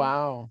 Oh,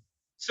 wow.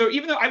 So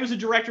even though I was a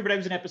director, but I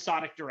was an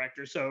episodic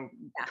director. So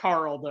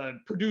Carl, the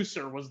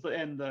producer, was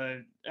and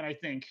I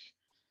think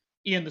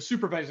Ian, the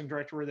supervising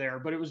director, were there,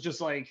 but it was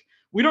just like,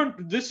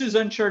 this is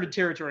uncharted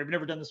territory. I've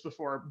never done this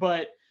before,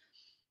 but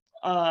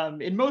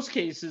in most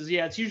cases,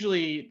 it's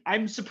usually,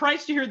 I'm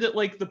surprised to hear that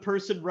like the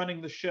person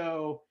running the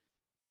show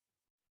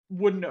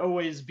wouldn't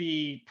always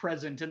be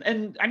present.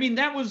 And I mean,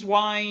 that was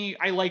why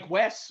I like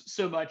Wes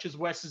so much, is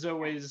Wes is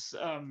always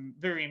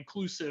very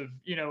inclusive,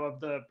 of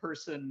the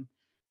person.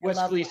 Wes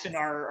Gleason,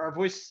 our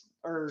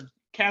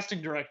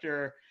casting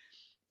director,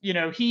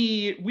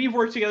 we've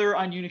worked together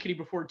on Unikitty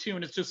before too,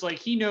 and it's just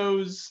like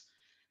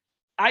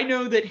I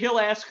know that he'll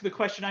ask the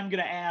question I'm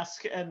going to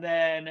ask, and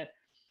then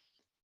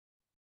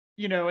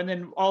and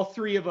then all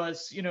three of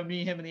us,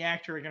 me, him, and the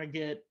actor, are going to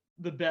get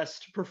the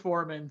best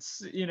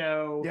performance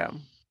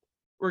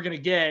we're going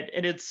to get.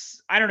 And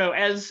it's, I don't know,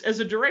 as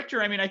a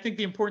director, I mean, I think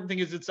the important thing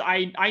is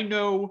I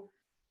know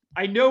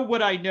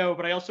what I know,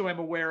 but I also am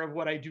aware of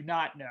what I do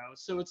not know.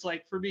 So it's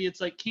like, for me, it's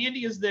like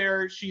Candy is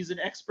there. She's an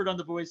expert on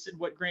the voice and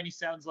what Granny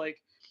sounds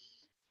like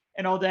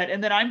and all that.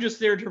 And then I'm just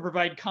there to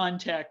provide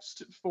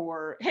context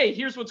for, hey,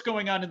 here's what's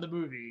going on in the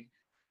movie.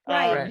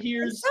 Right.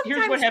 Here's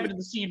what happened in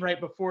the scene right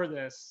before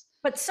this.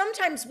 But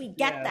sometimes we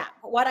get that.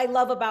 But what I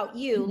love about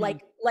you,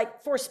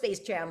 like for Space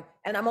Jam,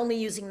 and I'm only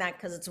using that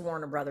because it's a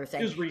Warner Brother thing.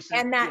 It was recent.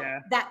 And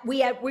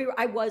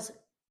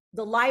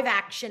the live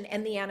action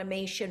and the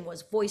animation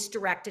was voice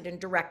directed and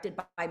directed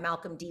by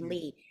Malcolm D.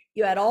 Lee.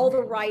 You had all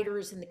the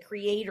writers and the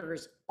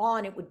creators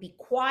on. It would be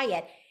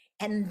quiet.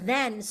 And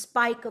then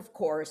Spike, of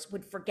course,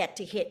 would forget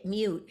to hit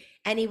mute.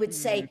 And he would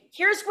say,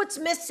 here's what's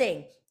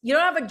missing. You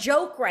don't have a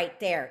joke right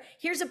there.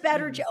 Here's a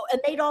better joke.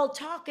 And they'd all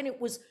talk, and it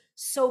was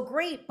so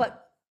great.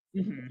 But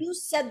you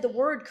said the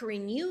word,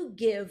 Karine, you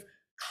give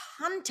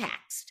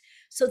context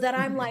so that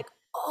I'm like,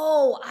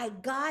 oh, I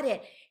got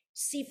it.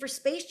 See, for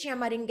Space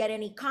Jam, I didn't get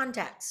any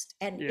context.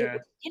 And it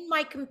was in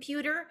my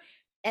computer.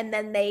 And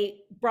then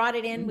they brought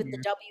it in with the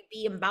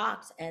WB and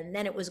box, and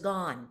then it was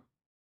gone.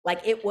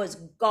 Like, it was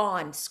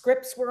gone.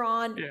 Scripts were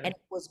on and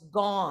it was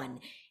gone.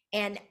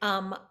 And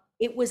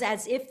it was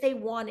as if they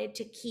wanted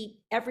to keep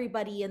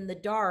everybody in the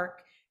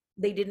dark.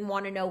 They didn't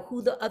want to know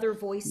who the other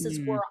voices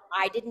were.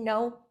 I didn't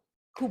know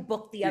who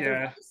booked the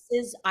other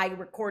voices. I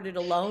recorded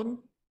alone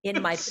in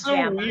my pajamas.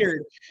 So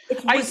weird.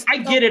 I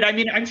get it. I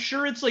mean, I'm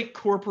sure it's like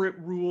corporate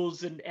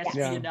rules and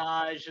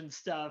espionage and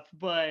stuff,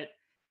 but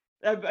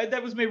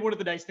that was maybe one of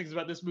the nice things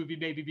about this movie,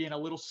 maybe being a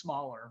little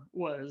smaller,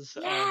 was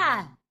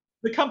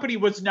the company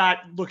was not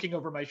looking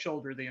over my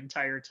shoulder the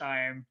entire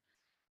time.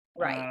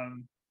 Right.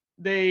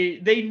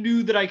 They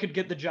knew that I could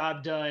get the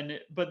job done,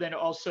 but then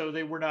also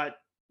they were not,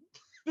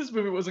 this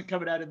movie wasn't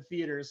coming out in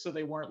theaters, so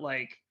they weren't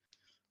like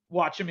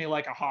watching me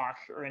like a hawk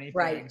or anything.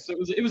 Right. So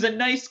it was a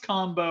nice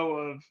combo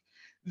of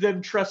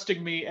them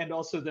trusting me and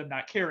also them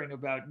not caring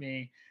about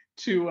me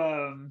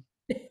to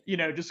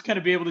just kind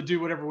of be able to do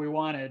whatever we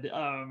wanted.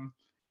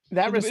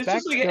 That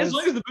respect like, as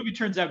long as the movie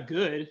turns out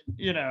good,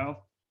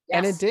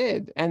 And it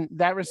did. And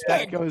that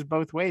respect goes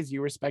both ways.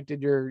 You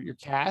respected your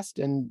cast,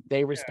 and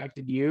they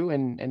respected you,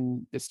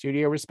 and the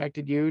studio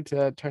respected you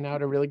to turn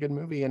out a really good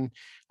movie. And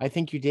I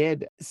think you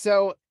did.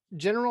 So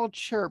General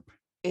Chirp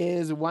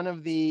is one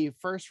of the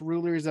first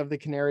rulers of the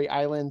Canary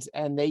Islands,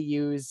 and they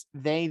use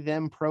they,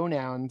 them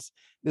pronouns.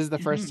 This is the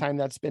first Mhm. time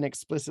that's been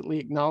explicitly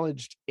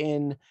acknowledged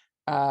in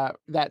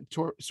that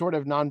sort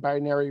of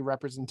non-binary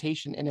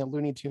representation in a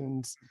Looney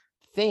Tunes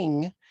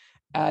thing.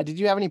 Did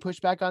you have any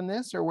pushback on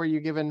this, or were you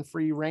given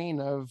free reign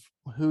of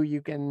who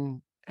you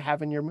can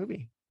have in your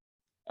movie?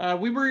 I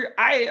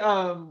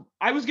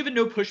was given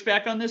no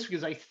pushback on this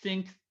because I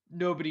think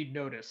nobody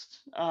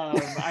noticed.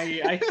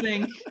 I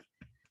think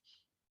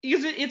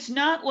because it's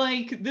not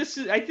like this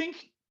is, I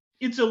think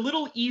it's a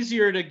little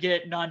easier to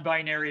get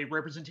non-binary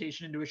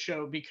representation into a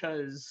show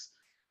because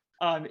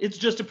it's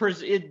just a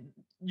person.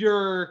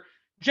 Your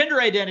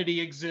gender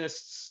identity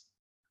exists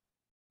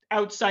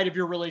outside of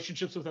your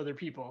relationships with other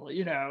people,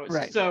 you know.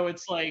 Right. So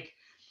it's like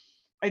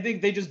I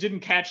think they just didn't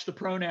catch the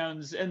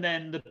pronouns, and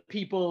then the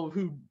people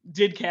who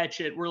did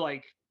catch it were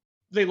like,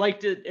 they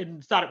liked it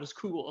and thought it was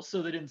cool,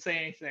 so they didn't say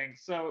anything.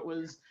 So it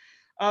was,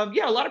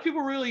 yeah, a lot of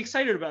people were really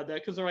excited about that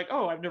because they're like,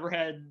 oh, I've never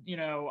had, you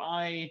know,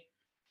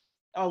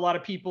 a lot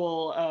of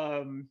people,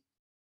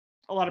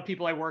 a lot of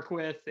people I work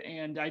with,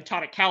 and I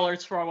taught at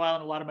CalArts for a while,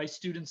 and a lot of my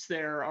students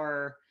there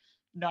are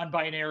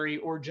non-binary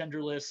or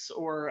genderless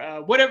or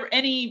whatever.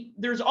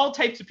 There's all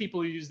types of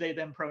people who use they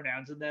them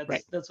pronouns, and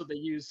Right. that's what they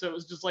use. So it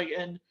was just like,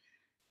 and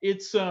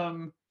it's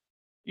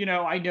you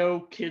know, I know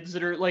kids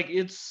that are like,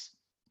 it's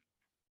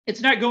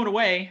not going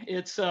away.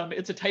 It's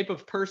a type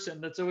of person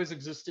that's always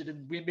existed,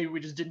 and maybe we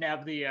just didn't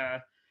have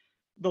the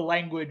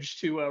language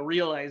to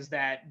realize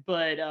that.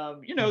 But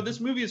you know,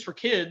 this movie is for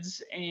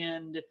kids,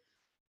 and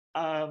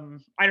I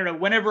don't know,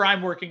 whenever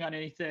I'm working on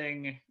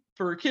anything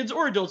for kids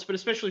or adults, but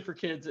especially for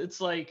kids,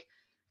 it's like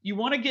you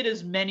want to get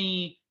as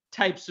many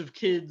types of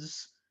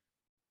kids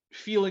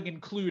feeling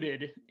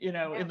included, you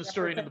know, Yeah, in the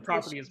story and in the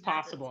property representation as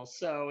matters. possible.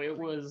 So it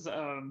was,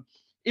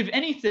 if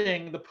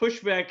anything, the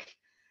pushback.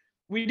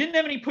 We didn't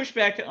have any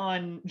pushback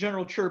on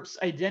General Chirp's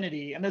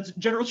identity, and that's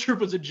General Chirp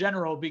was a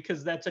general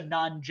because that's a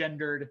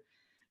non-gendered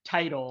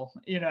title,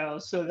 you know.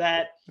 So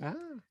that Ah,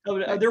 there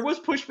nice. was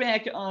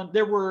pushback on.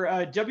 There were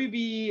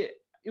WB.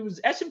 It was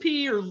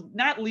S&P or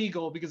not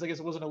legal because I guess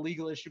it wasn't a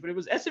legal issue, but it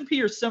was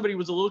S&P or somebody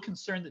was a little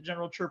concerned that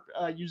General Chirp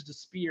used a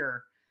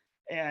spear,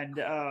 and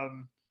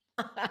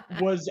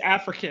was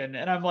African,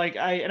 and I'm like,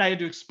 I had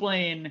to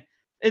explain,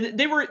 and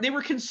they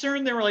were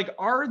concerned. They were like,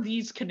 are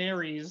these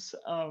canaries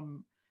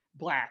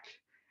black?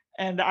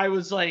 And I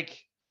was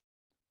like,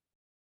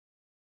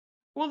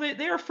 well,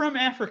 they are from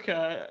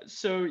Africa,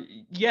 so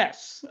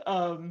yes.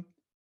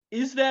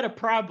 Is that a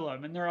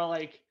problem? And they're all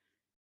like,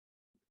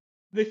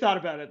 they thought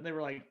about it and they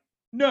were like,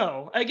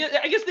 no. I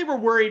guess they were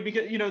worried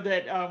because you know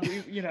that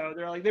you know,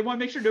 they're like, they want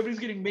to make sure nobody's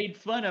getting made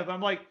fun of.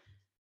 I'm like,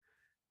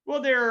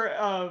 well,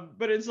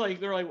 but it's like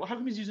they're like, well, how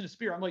come he's using a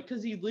spear? I'm like,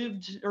 because he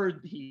lived, or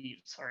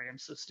he. Sorry, I'm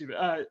so stupid.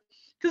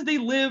 Because they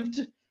lived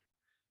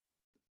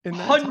In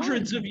that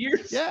hundreds time. of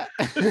years Yeah.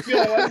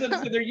 ago. So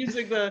they're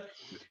using the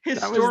That was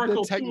the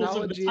historical tools of the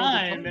technology of the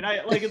time, time. and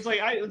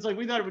it's like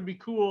we thought it would be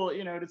cool,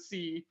 you know, to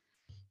see,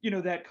 you know,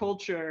 that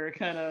culture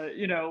kind of,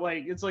 you know,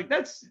 like it's like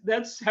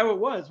that's how it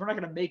was. We're not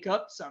going to make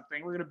up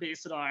something. We're going to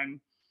base it on,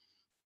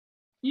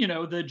 you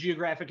know, the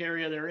geographic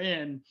area they're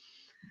in.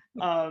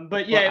 But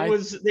Well, yeah,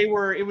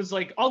 it was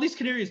like all these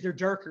canaries, they're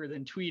darker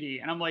than Tweety.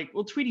 And I'm like,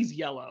 well, Tweety's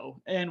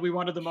yellow, and we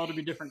wanted them all to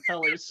be different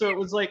colors. So it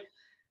was like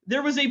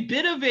there was a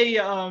bit of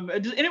and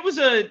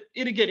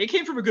it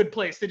came from a good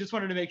place. They just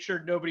wanted to make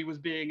sure nobody was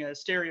being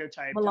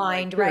stereotyped. And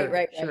like, Maligned,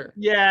 right. Sure.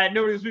 yeah,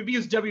 nobody was,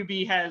 because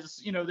WB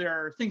has, you know, there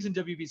are things in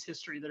WB's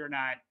history that are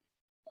not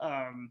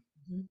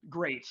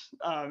great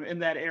in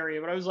that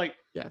area. But I was like,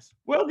 Yes.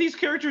 well, these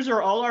characters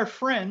are all our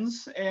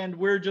friends, and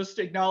we're just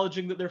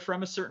acknowledging that they're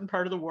from a certain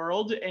part of the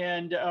world,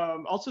 and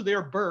also they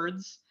are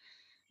birds.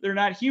 They're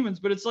not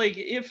humans, but it's like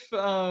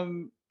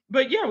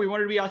but yeah, we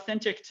wanted to be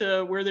authentic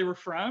to where they were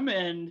from,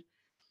 and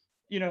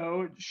you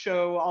know,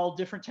 show all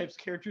different types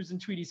of characters in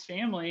Tweety's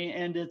family,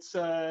 and it's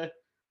I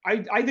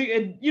think,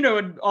 and you know,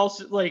 and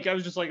also like I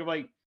was just like, I'm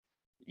like,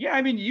 yeah,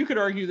 I mean, you could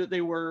argue that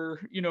they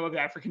were, you know, of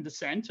African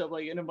descent. I'm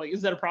like, and I'm like,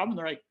 is that a problem?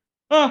 They're like,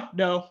 oh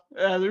no,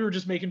 they were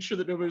just making sure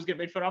that nobody was getting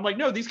made fun of. I'm like,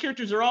 no, these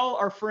characters are all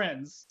our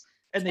friends,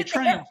 and they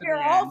triumph in They're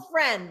the all end,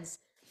 friends.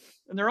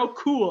 and they're all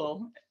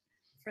cool,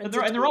 Friends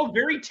and of they're all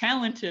very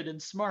talented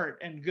and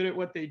smart and good at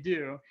what they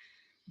do.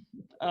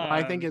 Well,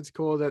 I think it's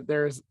cool that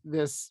there's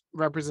this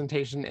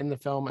representation in the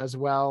film as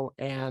well.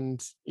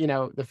 And, you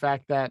know, the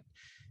fact that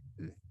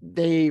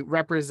they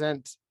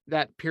represent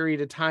that period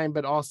of time,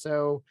 but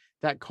also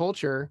that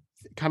culture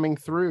coming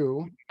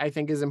through, I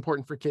think is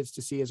important for kids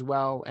to see as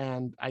well.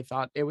 And I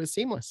thought it was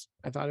seamless.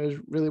 I thought it was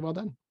really well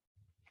done.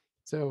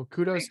 So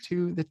kudos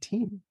to the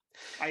team.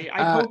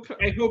 I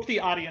hope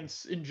the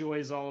audience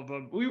enjoys all of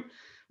them.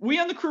 We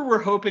on the crew were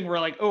hoping, we're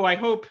like, oh, I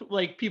hope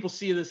like people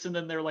see this and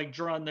then they're like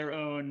drawing their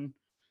own,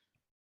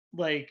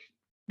 like,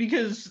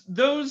 because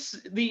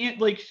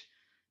like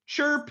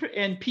Chirp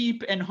and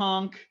Peep and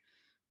Honk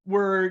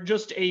were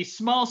just a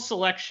small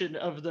selection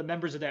of the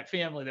members of that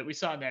family that we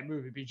saw in that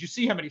movie. Because you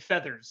see how many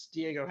feathers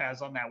Diego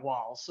has on that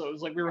wall. So it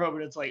was like we were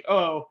hoping it's like,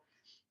 oh,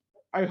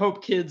 I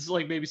hope kids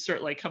like maybe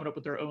start like coming up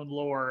with their own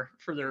lore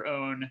for their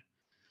own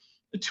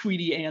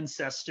Tweety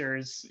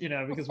ancestors,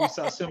 because we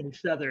saw so many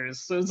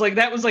feathers. So it's like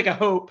that was like a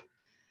hope.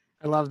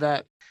 I love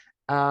that.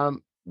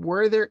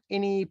 Were there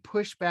any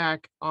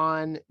pushback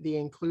on the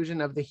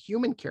inclusion of the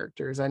human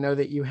characters? I know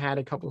that you had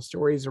a couple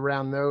stories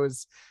around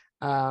those,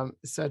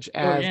 such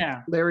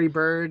as Larry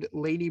Bird,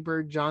 Lady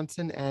Bird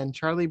Johnson, and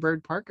Charlie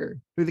Bird Parker,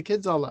 who the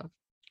kids all love.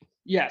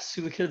 Yes,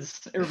 who the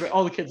kids,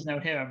 all the kids know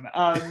him.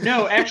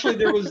 No, actually,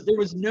 there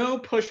was no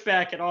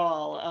pushback at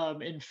all.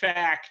 In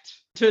fact,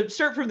 to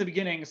start from the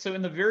beginning, so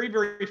in the very,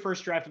 very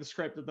first draft of the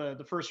script that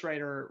the first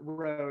writer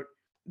wrote,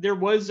 there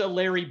was a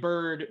Larry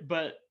Bird,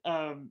 but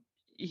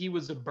he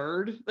was a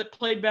bird that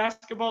played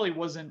basketball. He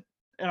wasn't,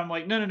 and I'm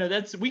like, no,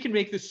 we can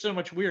make this so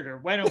much weirder.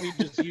 Why don't we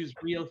just use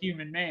real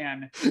human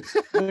man,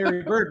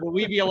 Larry Bird? Will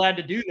we be allowed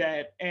to do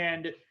that?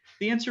 And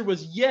the answer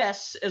was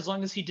yes, as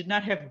long as he did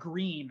not have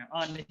green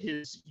on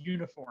his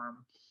uniform.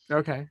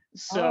 Okay.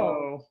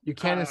 So you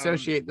can't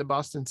associate the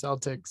Boston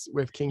Celtics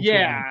with King.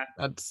 Yeah,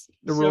 that's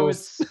the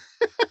rules.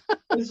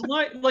 It's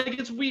like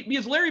it's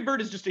because Larry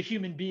Bird is just a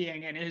human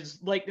being, and his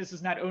likeness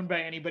is not owned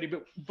by anybody.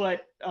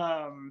 But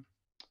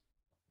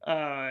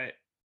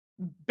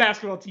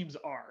basketball teams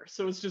are.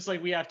 So it's just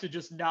like we have to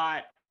just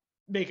not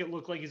make it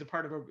look like he's a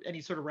part of any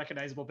sort of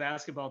recognizable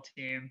basketball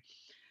team.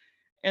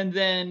 And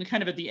then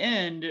kind of at the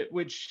end,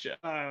 which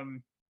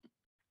in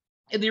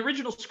the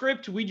original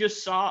script, we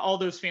just saw all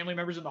those family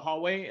members in the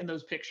hallway in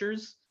those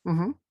pictures.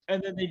 Mm-hmm.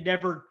 And then they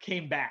never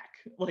came back.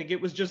 Like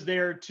it was just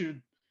there to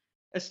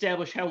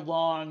establish how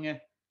long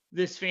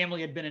this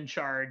family had been in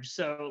charge.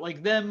 So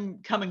like them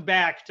coming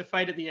back to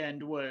fight at the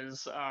end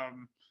was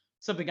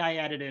something I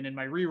added in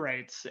my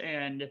rewrites.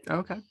 And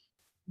okay,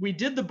 we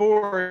did the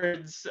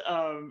boards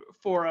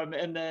for them.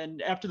 And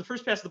then after the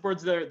first pass of the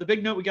boards, the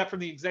big note we got from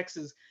the execs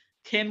is,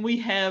 can we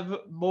have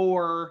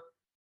more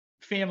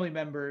family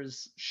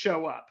members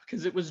show up?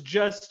 Because it was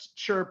just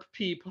Chirp,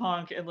 Peep,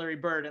 Honk, and Larry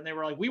Bird. And they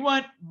were like, we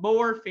want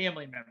more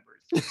family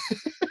members.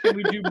 Can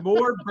we do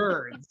more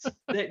birds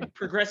that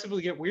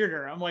progressively get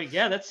weirder? I'm like,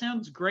 yeah, that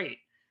sounds great.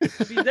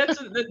 See,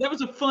 that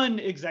was a fun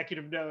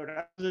executive note.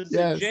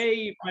 Yes.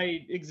 Jay,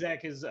 my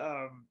exec, is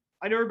I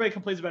know everybody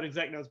complains about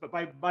exec notes, but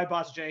my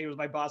boss Jay, who was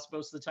my boss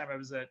most of the time I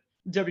was at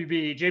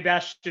WB, Jay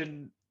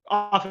Bastian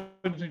often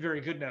gives me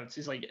very good notes.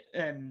 He's like,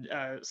 and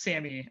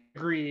Sammy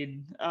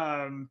agreed,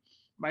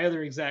 my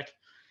other exec,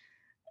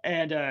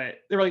 and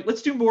they were like,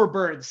 let's do more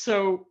birds.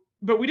 So,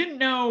 but we didn't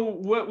know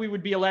what we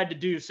would be allowed to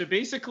do. So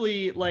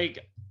basically, like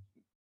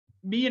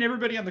me and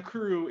everybody on the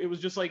crew, it was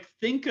just like,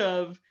 think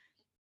of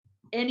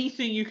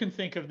anything you can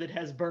think of that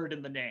has bird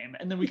in the name.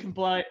 And then we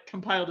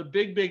compiled a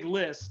big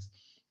list,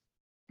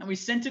 and we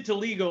sent it to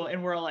legal,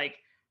 and we're like,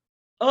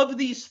 of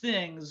these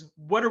things,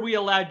 what are we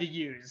allowed to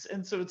use?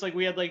 And so it's like,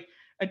 we had like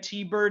a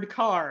T-Bird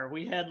car.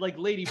 We had like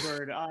Lady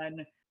Bird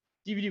on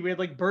DVD. We had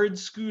like Bird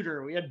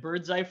Scooter. We had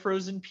Bird's Eye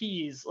Frozen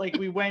Peas. Like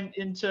we went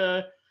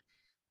into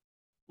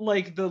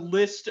like the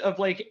list of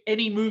like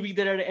any movie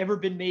that had ever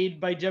been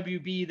made by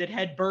WB that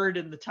had bird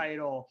in the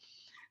title,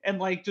 and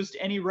like just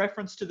any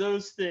reference to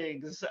those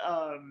things.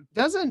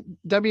 Doesn't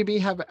WB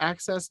have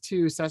access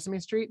to Sesame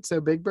Street? So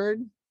Big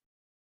Bird?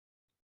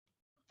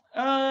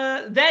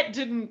 That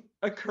didn't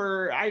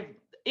occur.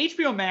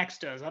 HBO Max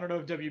does. I don't know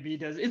if WB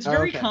does. It's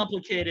very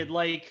complicated.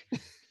 Like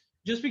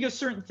just because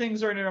certain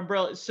things are in an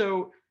umbrella.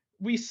 So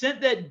we sent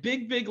that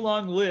big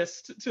long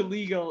list to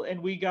legal,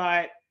 and we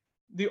got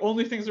the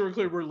only things that were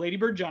clear were Lady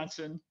Bird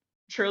Johnson,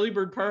 Charlie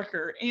Bird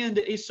Parker, and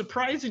a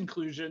surprise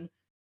inclusion,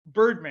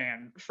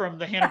 Birdman from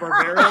the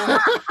Hanna-Barbera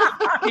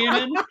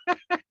canon.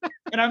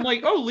 And I'm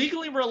like, oh,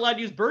 legally we're allowed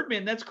to use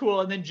Birdman. That's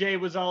cool. And then Jay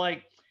was all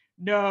like,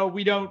 no,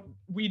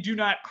 we do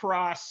not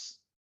cross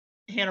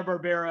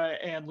Hanna-Barbera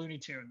and Looney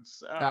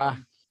Tunes.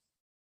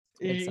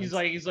 He's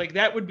like,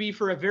 that would be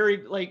for a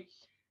very, like,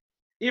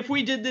 if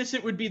we did this,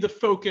 it would be the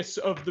focus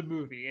of the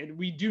movie. And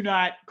we do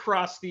not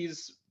cross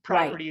these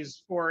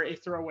properties for a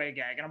throwaway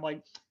gag. And I'm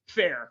like,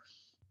 fair.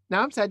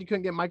 Now I'm sad you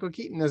couldn't get Michael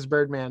Keaton as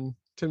Birdman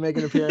to make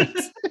an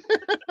appearance.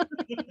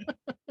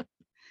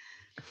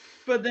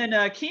 But then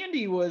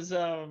Candy was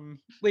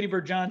Lady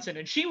Bird Johnson,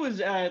 and she was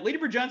Lady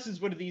Bird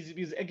Johnson's one of these,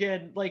 because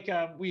again, like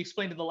we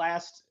explained in the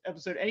last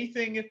episode,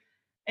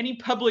 any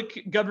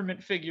public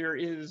government figure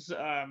is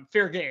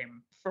fair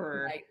game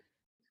for. Right.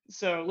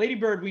 So Lady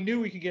Bird, we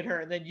knew we could get her,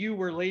 and then you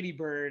were Lady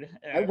Bird.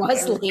 I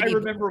was Lady Bird. I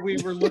remember we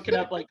were looking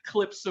up like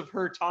clips of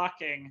her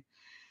talking.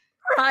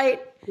 Right.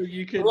 So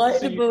you could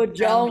Lady Bird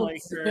Johnson.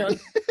 Like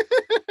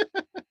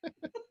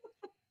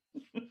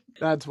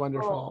That's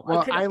wonderful.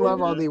 Well, I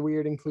love all the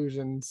weird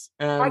inclusions.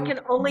 I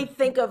can only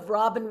think of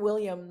Robin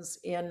Williams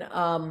in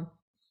the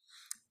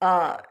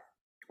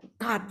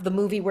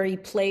movie where he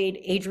played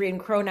Adrian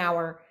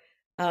Cronauer,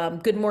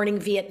 Good Morning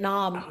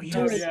Vietnam. Oh,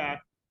 yes.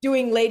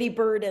 Doing Lady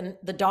Bird and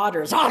the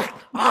daughters. I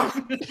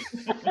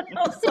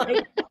was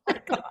like, oh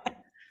my God.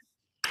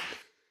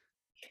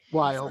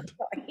 Wild.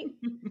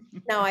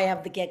 Now I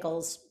have the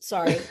giggles.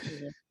 Sorry.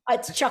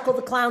 It's Chuckle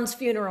the Clown's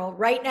funeral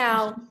right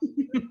now.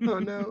 Oh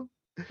no.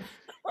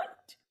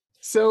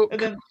 So And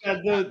then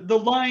the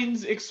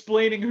lines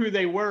explaining who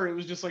they were, it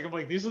was just like, I'm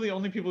like, these are the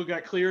only people who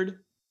got cleared.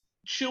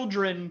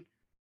 Children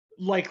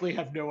likely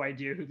have no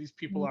idea who these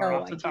people are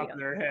No off the top idea. of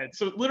their head.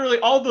 So literally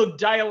all the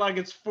dialogue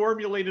is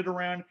formulated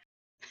around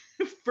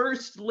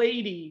First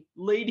Lady,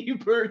 Lady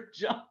Bird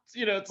Johnson.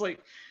 You know, it's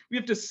like we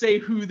have to say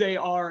who they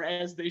are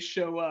as they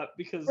show up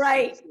because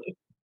Right. it's like,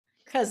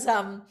 Because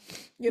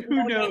you have Who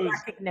no name knows?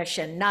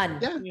 recognition, none.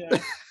 yeah, yeah.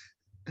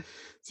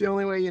 it's the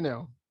only way you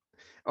know.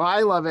 Well,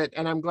 I love it,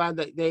 and I'm glad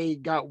that they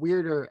got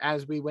weirder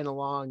as we went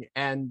along,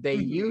 and they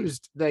Mhm.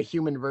 used the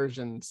human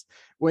versions,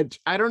 which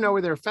I don't know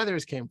where their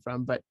feathers came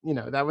from, but you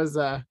know that was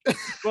Well,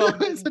 that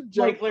was a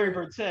joke. like Larry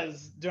Bird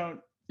says,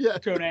 don't Yeah.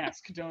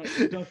 ask, don't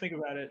think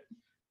about it.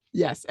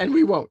 Yes, and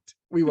we won't.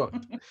 We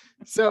won't.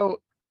 So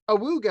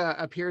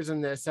Awuga appears in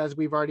this, as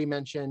we've already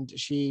mentioned.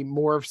 She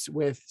morphs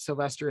with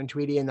Sylvester and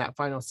Tweety in that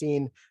final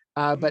scene.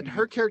 But Mhm.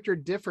 her character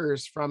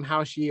differs from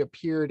how she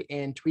appeared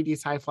in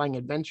Tweety's High Flying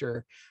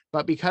Adventure.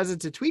 But because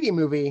it's a Tweety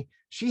movie,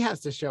 she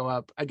has to show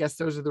up. I guess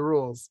those are the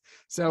rules.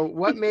 So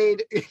what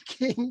made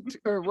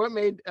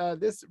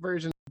this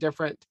version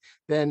different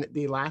than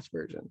the last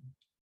version?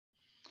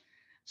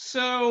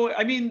 So,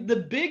 I mean, the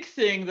big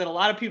thing that a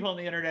lot of people on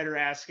the internet are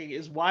asking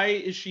is why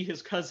is she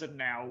his cousin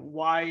now?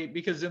 Why?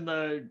 Because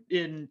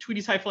in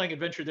Tweety's High Flying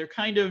Adventure, they're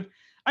kind of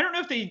I don't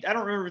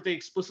remember if they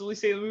explicitly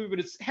say in the movie, but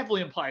it's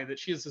heavily implied that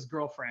she is his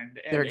girlfriend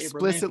and They're a romantic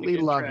explicitly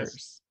interest.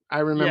 lovers. I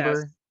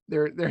remember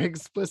they're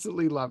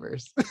explicitly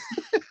lovers.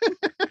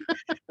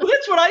 Well,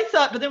 that's what I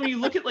thought, but then when you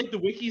look at like the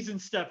wikis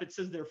and stuff, it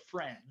says they're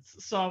friends.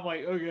 So I'm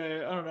like,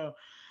 okay, I don't know.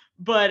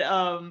 But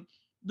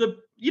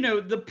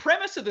the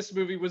premise of this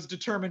movie was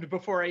determined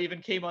before I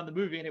even came on the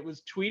movie, and it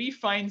was Tweety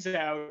finds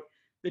out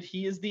that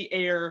he is the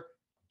heir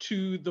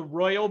to the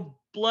royal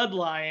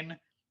bloodline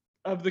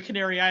of the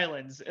Canary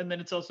Islands, and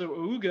then it's also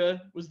Awuga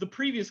was the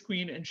previous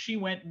queen and she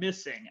went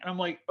missing. And I'm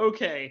like,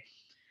 okay.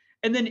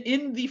 And then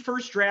in the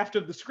first draft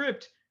of the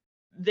script,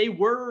 they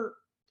were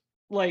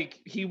like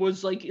he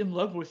was like in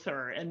love with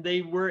her, and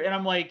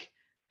I'm like,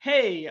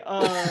 hey,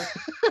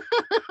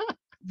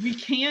 we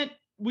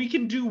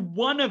can do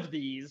one of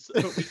these,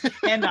 but we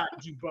cannot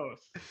do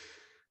both.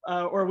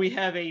 Or we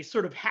have a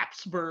sort of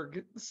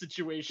Habsburg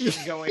situation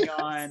going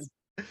on.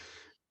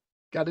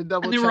 Got to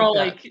double And they check were all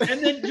that. like,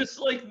 and then just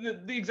like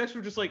the execs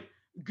were just like,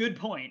 good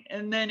point.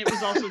 And then it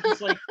was also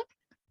just like,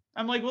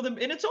 I'm like, well, and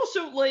it's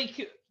also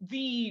like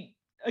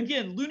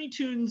again, Looney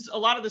Tunes, a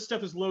lot of this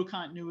stuff is low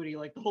continuity.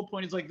 Like the whole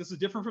point is like, this is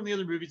different from the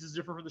other movies, it's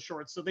different from the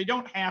shorts. So they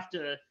don't have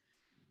to,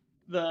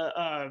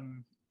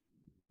 and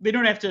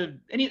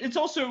it's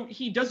also,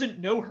 he doesn't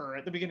know her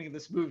at the beginning of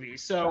this movie.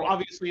 So Right.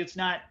 obviously it's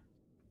not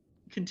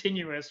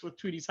continuous with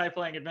Tweety's High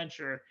Flying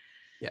Adventure.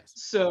 Yes.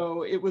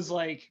 So it was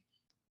like,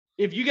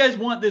 if you guys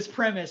want this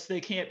premise,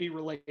 they can't be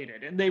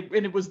related. And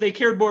they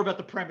cared more about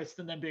the premise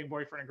than them being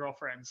boyfriend and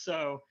girlfriend.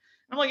 So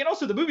I'm like, and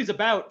also the movie's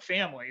about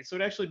family, so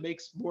it actually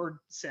makes more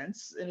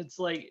sense. And it's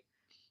like,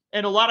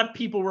 and a lot of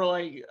people were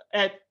like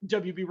at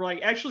WB were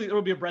like, actually,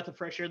 it'll be a breath of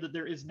fresh air that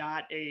there is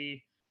not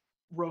a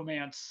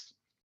romance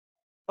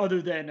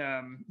other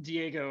than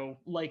Diego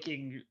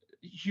liking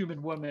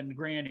human woman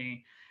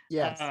Granny.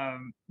 Yes.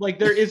 Like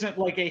there isn't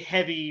like a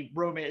heavy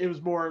romance. It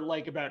was more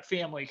like about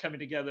family coming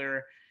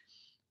together.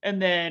 And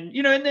then,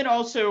 and then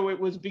also it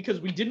was because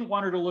we didn't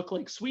want her to look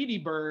like Sweetie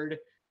Bird.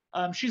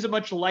 She's a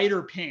much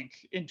lighter pink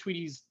in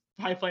Tweety's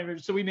High Flying.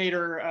 So we made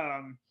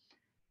her,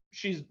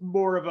 she's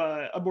more of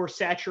a more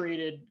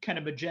saturated kind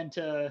of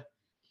magenta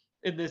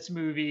in this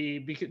movie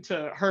because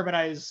to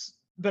harmonize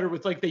better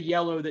with like the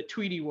yellow that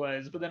Tweety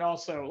was. But then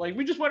also like,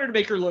 we just wanted to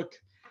make her look,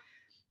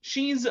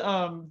 she's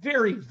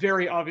very,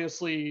 very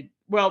obviously,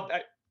 well,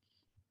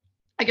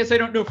 I guess I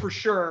don't know for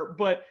sure,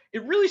 but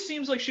it really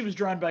seems like she was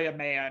drawn by a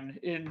man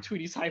in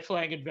Tweety's High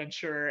Flying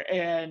Adventure.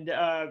 And,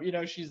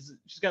 she's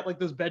got like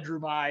those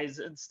bedroom eyes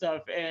and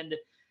stuff. And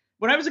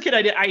when I was a kid,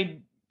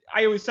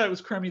 I always thought it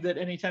was crummy that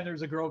anytime there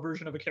was a girl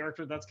version of a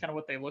character, that's kind of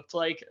what they looked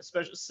like,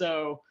 especially.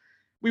 So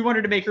we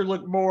wanted to make her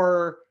look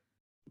more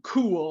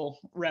cool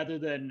rather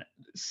than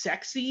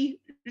sexy.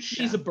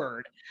 She's a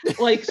bird.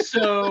 Like,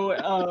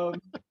 so,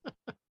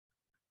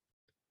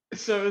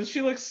 so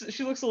she looks a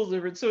little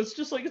different. So it's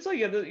just like, this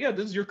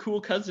is your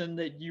cool cousin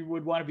that you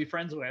would want to be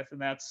friends with,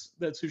 and that's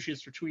who she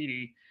is for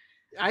Tweety.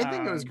 I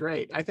think it was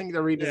great. I think the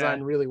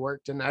redesign really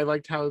worked, and I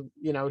liked how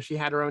she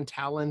had her own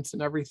talents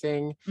and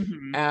everything.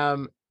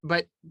 Mhm.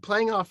 But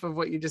playing off of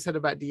what you just said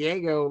about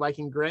Diego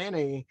liking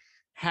Granny,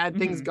 had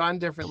things gone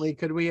differently,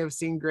 could we have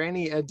seen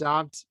Granny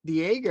adopt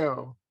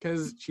Diego?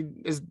 Because she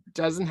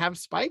doesn't have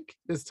Spike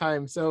this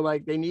time, so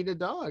like they need a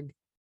dog.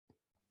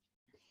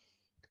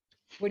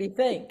 What do you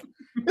think?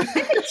 I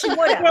think she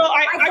would have. Well,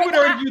 I would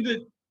argue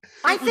that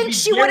I think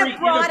she would have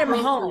brought him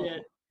home.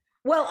 inappropriate.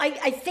 Well,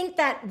 I think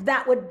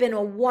that would have been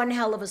a one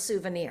hell of a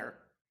souvenir.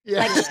 Yeah.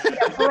 Like she would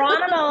have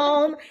brought him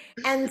home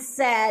and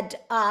said,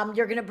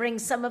 you're going to bring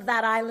some of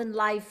that island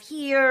life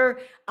here.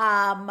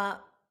 And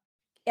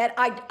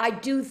I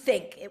do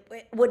think it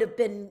would have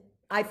been,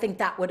 I think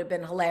that would have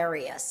been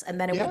hilarious. And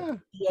then it would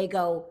be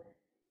Diego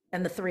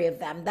and the three of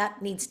them.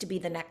 That needs to be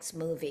the next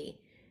movie.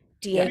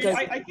 Diego's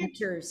I think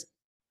adventures.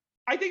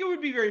 I think it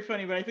would be very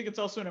funny, but I think it's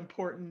also an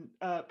important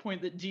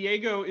point that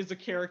Diego is a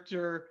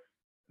character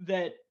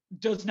that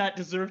does not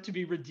deserve to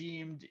be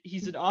redeemed.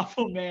 He's an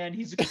awful man.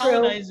 He's a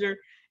colonizer,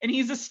 and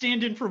he's a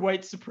stand-in for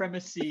white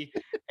supremacy.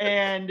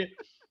 And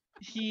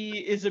he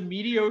is a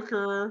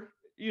mediocre,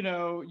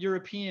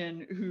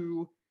 European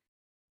who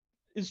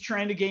is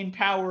trying to gain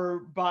power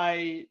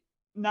by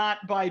not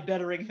by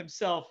bettering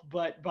himself,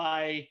 but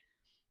by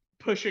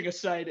pushing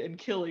aside and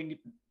killing,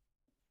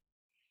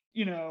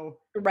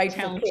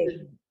 Rightful talented,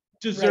 king.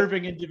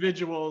 deserving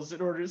individuals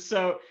in order.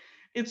 So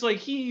it's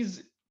like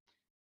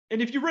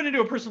and if you run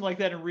into a person like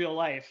that in real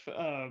life,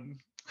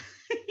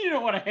 you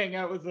don't want to hang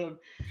out with him.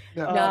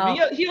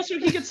 No. He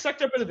gets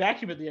sucked up in the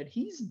vacuum at the end.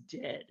 He's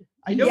dead.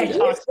 I know Yeah, he he's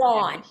talks to him,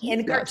 gone but he's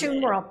in not cartoon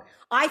dead. world.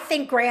 I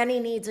think Granny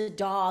needs a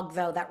dog,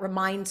 though, that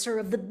reminds her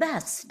of the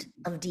best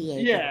of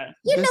Diego. Yeah.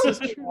 You This know, is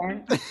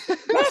Jen,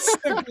 best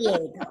of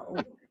Diego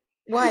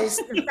was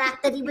the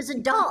fact that he was a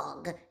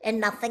dog and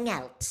nothing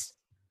else.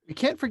 You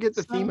can't forget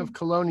the theme of Some-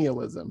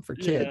 colonialism for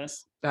Yeah.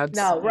 kids. That's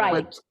No,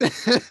 right.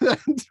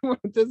 that's what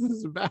this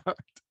is about.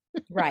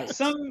 Right.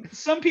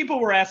 Some people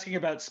were asking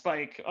about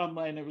Spike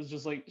online. It was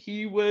just like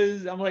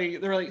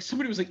they're like,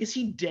 somebody was like, is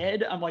he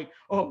dead? I'm like,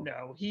 oh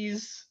no,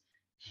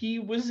 he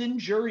was in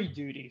jury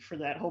duty for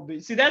that whole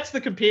movie. See, that's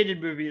the companion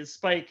movie, is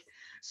Spike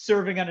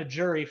serving on a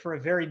jury for a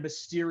very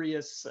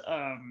mysterious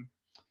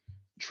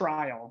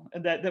trial,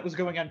 and that was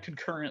going on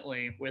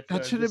concurrently with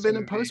That should have this been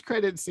a movie.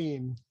 post-credit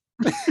scene.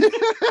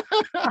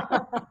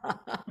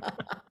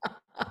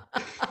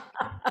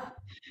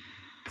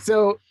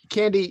 So,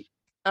 Candy,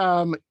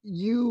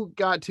 you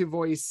got to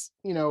voice,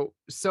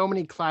 so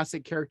many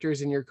classic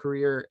characters in your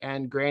career,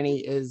 and Granny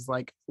is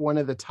like one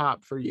of the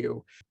top for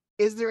you.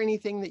 Is there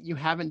anything that you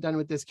haven't done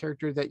with this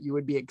character that you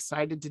would be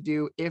excited to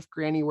do if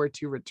Granny were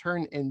to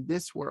return in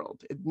this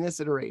world, in this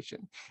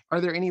iteration?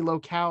 Are there any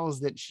locales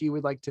that she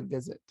would like to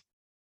visit?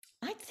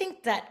 I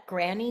think that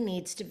Granny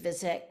needs to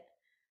visit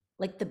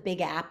like the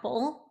Big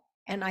Apple,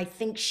 and I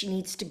think she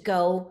needs to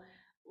go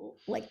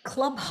like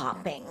club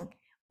hopping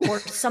or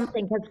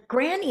something, because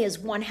Granny is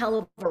one hell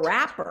of a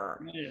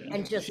rapper. Yeah.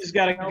 And just She's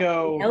got to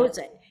go. knows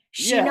it.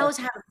 She Yeah. knows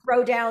how to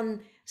throw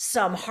down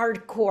some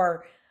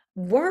hardcore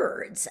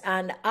words,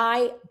 and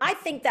I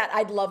think that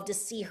I'd love to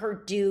see her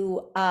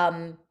do.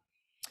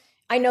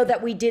 I know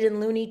that we did in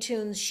Looney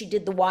Tunes. She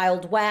did the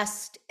Wild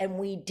West, and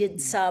we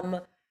did some,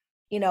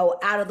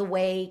 out of the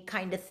way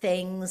kind of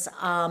things.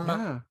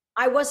 Yeah.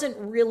 I wasn't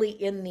really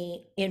in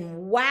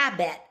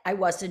Wabbit. I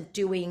wasn't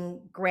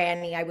doing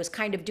Granny. I was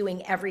kind of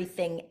doing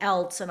everything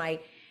else, and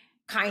I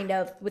kind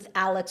of, with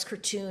Alex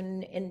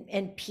Cartoon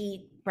and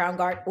Pete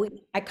Brownguard,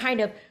 I kind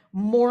of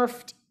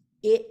morphed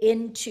it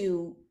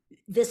into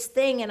this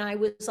thing. And I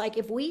was like,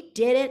 if we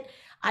did it,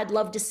 I'd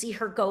love to see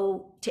her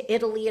go to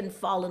Italy and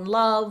fall in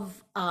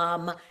love.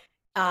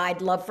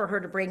 I'd love for her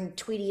to bring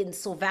Tweety and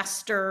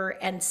Sylvester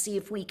and see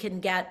if we can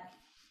get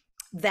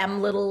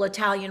them little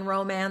Italian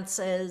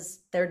romances.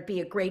 There'd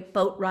be a great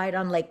boat ride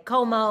on Lake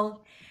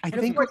Como. I And of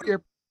think course-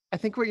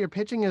 what you're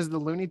pitching is the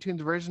Looney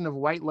Tunes version of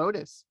White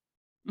Lotus.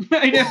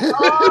 I know.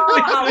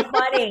 Oh, how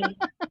funny.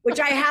 Which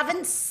I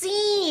haven't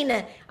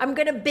seen. I'm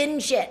going to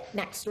binge it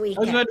next I was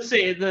weekend. about to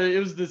say it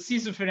was the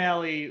season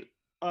finale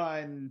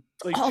on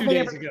like Oh, 2 they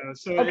days never- ago.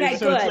 So, Okay,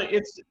 so it's good.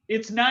 like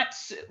it's not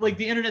like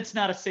the internet's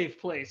not a safe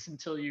place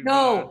until you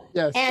No.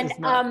 Yes. And it's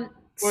not.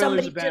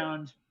 spoilers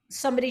abound.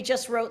 somebody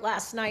just wrote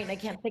last night, and I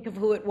can't think of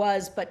who it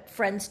was, but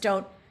friends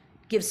don't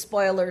give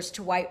spoilers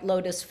to White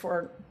Lotus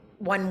for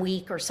 1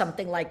 week or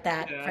something like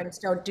that. Yeah. Friends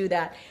don't do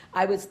that.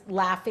 I was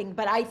laughing,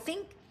 but I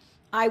think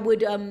I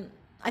would,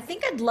 I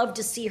think I'd love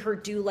to see her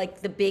do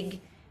like the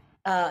big,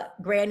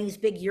 Granny's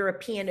Big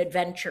European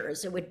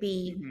Adventures. It would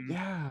be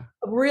Yeah.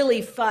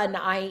 really fun.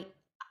 I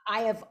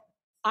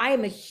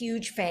am a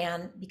huge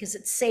fan because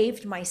it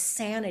saved my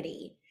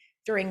sanity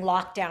during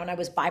lockdown. I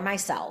was by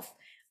myself.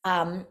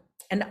 And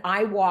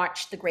I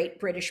watched the Great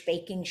British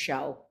Baking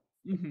Show,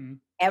 Mm-hmm.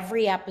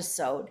 every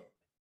episode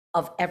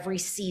of every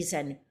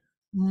season,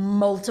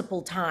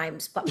 multiple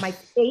times. But my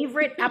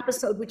favorite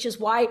episode, which is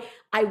why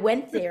I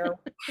went there,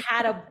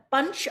 had a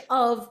bunch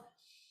of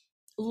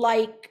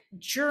like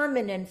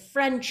German and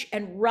French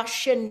and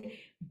Russian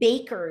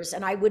bakers.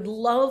 And I would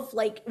love,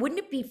 like, wouldn't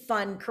it be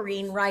fun,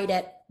 Corrine, write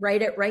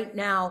it right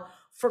now,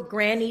 for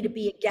Granny to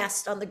be a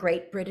guest on the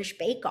Great British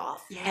Bake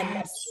Off? And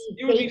that Yes. she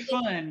It would be baked-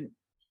 fun.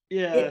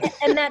 Yeah.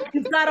 and that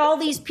you've got all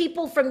these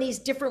people from these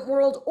different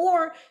worlds,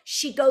 or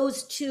she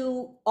goes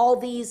to all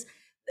these.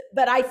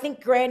 But I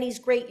think Granny's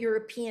Great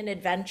European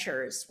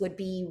Adventures would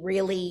be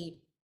really,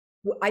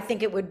 I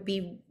think it would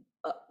be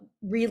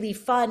really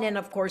fun. And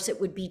of course it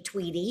would be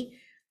Tweety,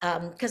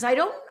 because I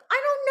don't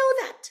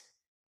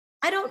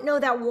know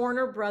that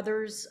Warner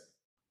Brothers,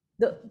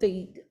 the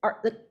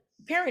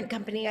parent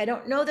company, I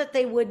don't know that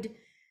they would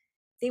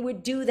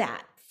do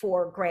that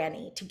for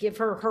Granny, to give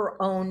her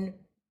her own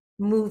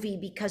movie,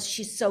 because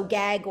she's so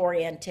gag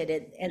oriented,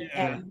 and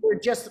Yeah. we're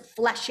just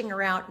fleshing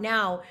her out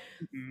now.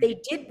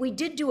 Mhm. We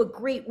did do a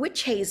great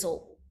witch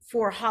hazel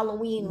for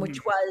Halloween,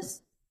 which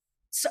was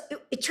so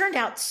it turned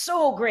out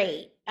so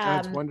great.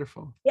 That's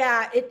wonderful.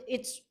 Yeah,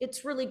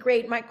 it's really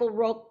great. Michael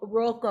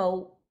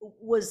Rocco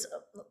was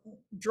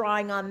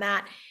drawing on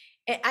that.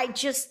 I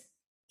just,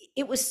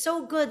 it was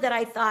so good that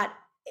I thought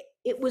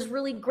it was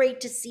really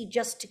great to see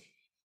just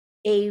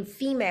a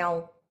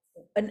female,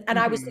 and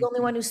I was the only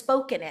one who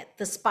spoke in it.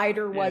 The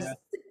spider was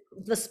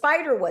the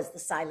spider was the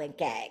silent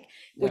gag,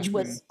 which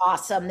was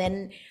awesome.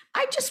 And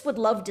I just would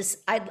love to,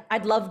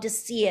 I'd love to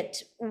see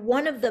it.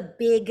 One of the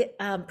big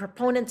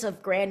proponents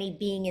of Granny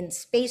being in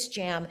Space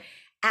Jam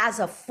as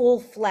a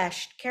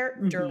full-fleshed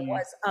character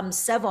was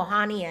Sev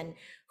Ohanian,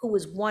 who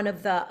was one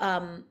of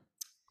the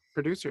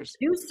Producers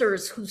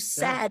who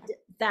said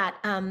that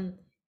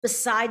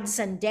besides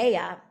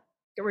Zendaya,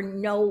 there were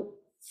no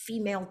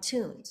female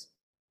tunes.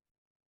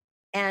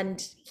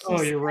 And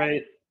Oh, you're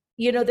right.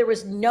 you know, there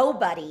was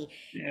nobody.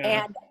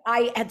 Yeah. And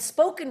I had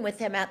spoken with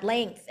him at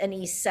length, and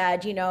he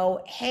said, you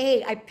know,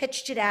 hey, I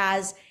pitched it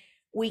as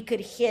we could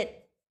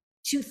hit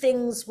two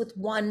things with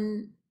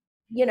one,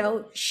 you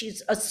know,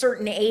 she's a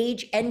certain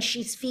age and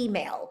she's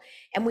female,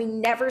 and we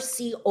never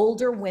see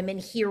older women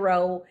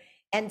hero.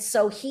 And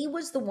so he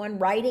was the one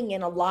writing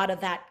in a lot of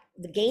that,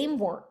 the game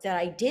work that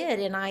I did.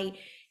 And I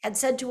had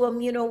said to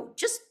him, you know,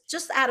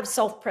 just out of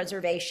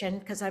self-preservation,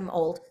 because I'm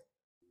old,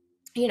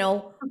 you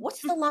know,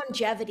 what's the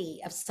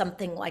longevity of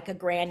something like a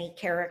Granny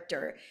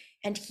character?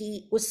 And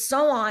he was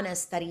so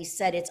honest that he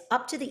said it's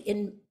up to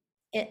the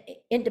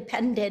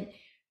independent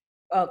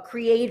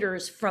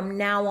creators from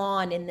now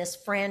on in this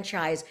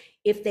franchise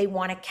if they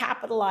want to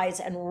capitalize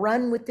and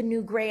run with the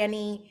new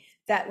Granny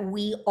that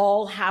we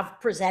all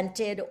have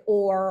presented,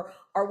 or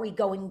are we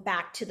going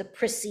back to the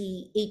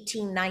prissy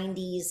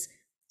 1890s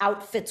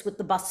outfits with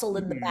the bustle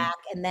in the back,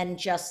 and then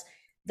just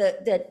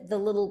the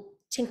little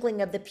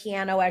tinkling of the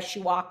piano as she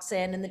walks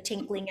in and the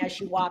tinkling as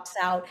she walks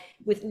out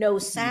with no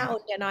sound.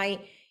 And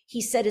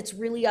he said it's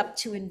really up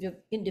to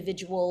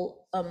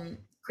individual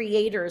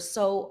creators.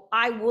 So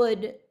I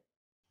would,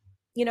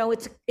 you know,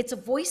 it's a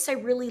voice I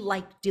really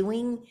like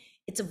doing.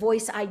 It's a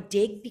voice I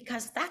dig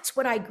because that's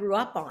what I grew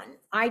up on.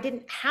 I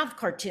didn't have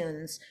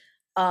cartoons.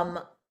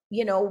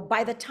 You know,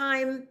 by the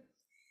time,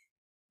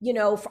 you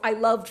know, I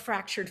loved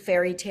Fractured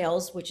Fairy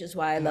Tales, which is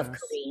why I love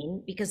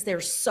Corinne, because they're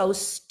so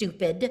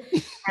stupid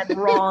and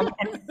wrong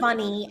and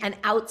funny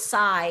and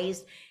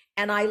outsized.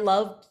 And I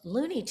loved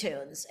Looney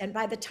Tunes. And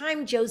by the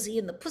time Josie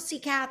and the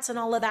Pussycats and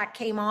all of that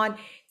came on,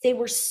 they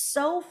were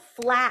so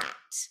flat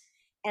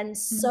and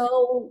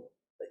so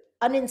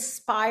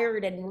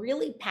uninspired and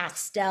really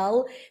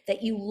pastel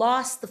that you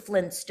lost the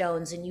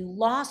Flintstones and you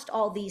lost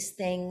all these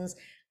things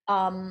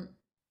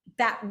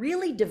that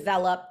really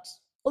developed,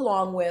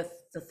 along with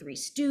the Three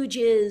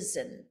Stooges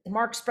and the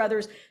Marx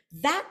Brothers,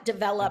 that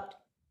developed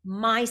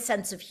my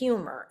sense of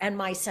humor and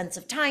my sense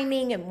of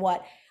timing and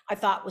what I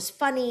thought was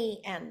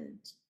funny, and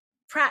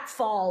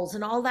pratfalls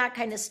and all that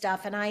kind of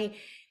stuff. And I,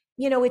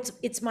 you know,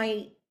 it's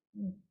my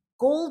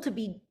goal to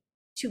be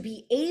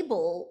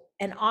able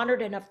and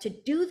honored enough to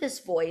do this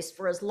voice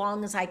for as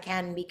long as I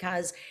can,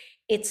 because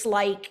it's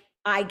like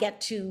I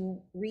get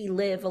to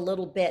relive a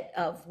little bit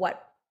of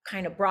what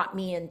kind of brought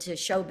me into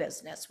show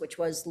business, which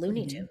was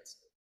Looney Tunes.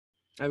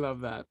 I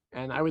love that.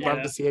 And I would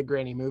love to see a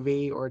Granny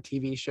movie or a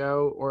TV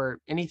show or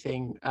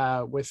anything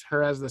with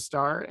her as the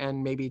star,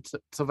 and maybe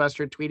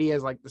Sylvester Tweety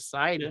as like the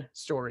side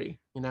story,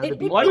 you know. It would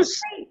be great.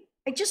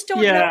 I just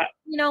don't know,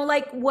 you know,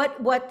 like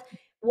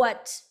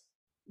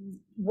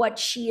what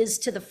she is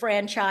to the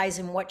franchise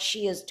and what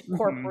she is to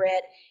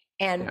corporate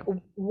and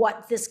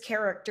what this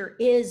character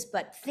is.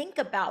 But think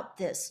about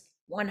this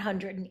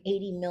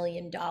 $180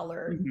 million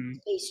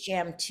Space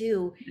Jam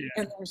 2,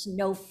 and there's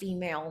no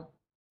female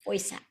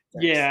voice actors.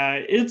 Yeah,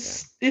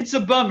 it's a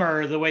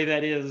bummer the way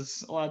that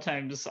is a lot of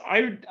times.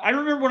 I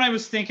remember when I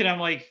was thinking, I'm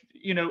like,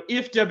 you know,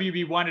 if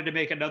WB wanted to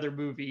make another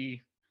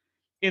movie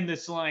in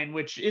this line,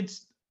 which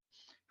it's,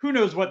 who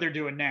knows what they're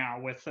doing now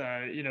with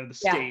you know, the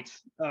state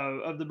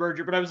of the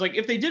merger. But I was like,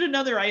 if they did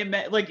another, I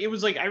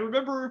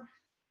remember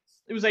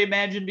it was, I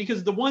imagined,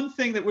 because the one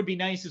thing that would be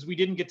nice is we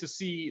didn't get to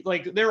see,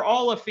 like, they're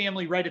all a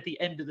family right at the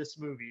end of this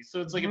movie.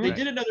 So it's like, if they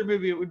did another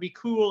movie, it would be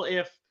cool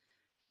if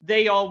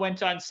they all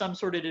went on some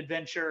sort of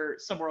adventure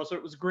somewhere else. So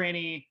it was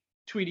Granny,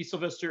 Tweety,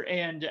 Sylvester,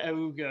 and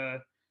Auga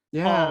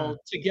all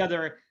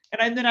together.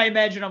 And then I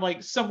imagine I'm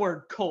like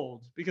somewhere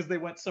cold because they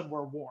went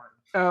somewhere warm.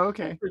 Oh,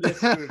 okay. For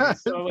this movie.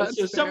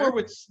 So somewhere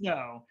with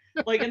snow.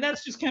 Like, and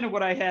that's just kind of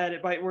what I had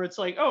it by, where it's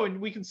like, oh,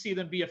 and we can see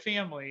them be a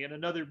family in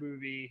another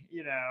movie,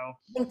 you know.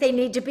 I think they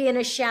need to be in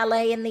a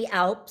chalet in the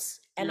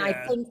Alps. And I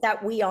think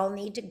that we all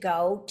need to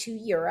go to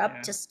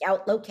Europe to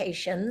scout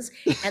locations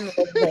and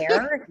live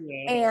there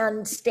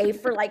and stay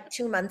for like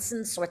 2 months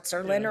in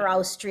Switzerland or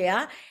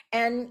Austria.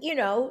 And, you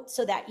know,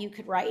 so that you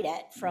could write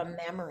it from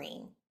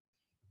memory.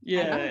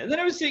 Yeah. And then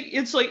I was thinking,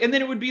 it's like, and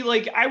then it would be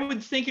like, I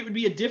would think it would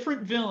be a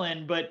different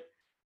villain, but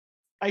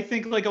I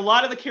think like a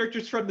lot of the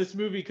characters from this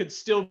movie could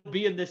still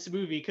be in this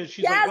movie, because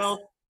she's like,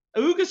 well,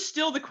 Auga's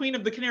still the queen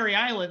of the Canary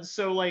Islands.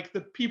 So like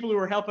the people who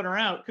are helping her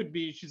out could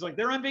be, she's like,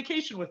 they're on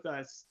vacation with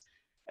us.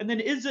 And then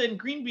Izza and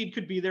Greenbeard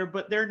could be there,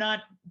 but they're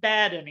not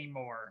bad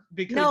anymore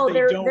because No, they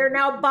they're don't. they're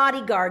now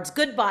bodyguards,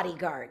 good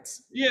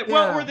bodyguards. Yeah,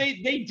 well, or Yeah.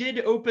 they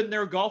did open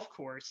their golf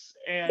course,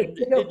 and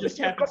did it open just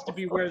their happens to golf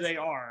be where course. they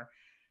are.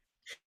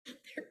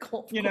 Their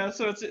golf You know, course.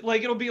 so it's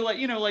like it'll be like,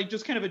 you know, like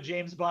just kind of a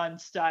James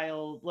Bond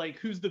style, like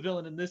who's the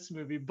villain in this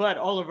movie? But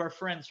all of our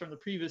friends from the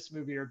previous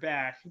movie are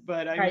back.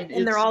 But I Right, mean,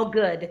 and they're all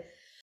good.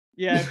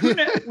 yeah, who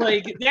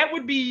like that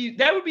would be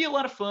a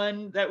lot of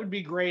fun. That would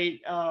be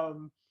great.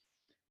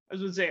 I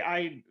was gonna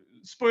say,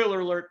 spoiler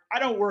alert, I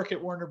don't work at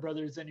Warner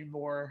Brothers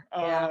anymore.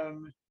 Yeah.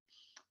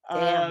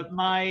 Damn.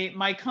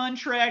 My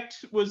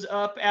contract was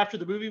up after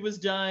the movie was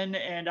done,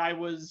 and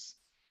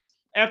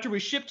after we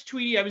shipped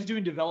Tweety, I was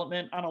doing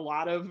development on a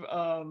lot of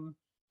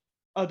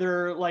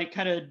other like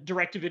kind of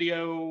direct to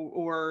video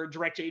or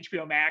direct to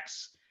HBO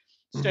Max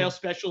style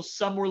specials.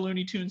 Some were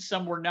Looney Tunes,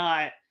 some were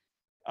not.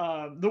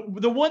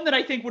 The one that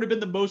I think would have been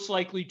the most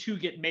likely to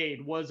get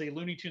made was a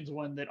Looney Tunes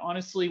one that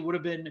honestly would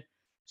have been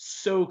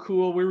so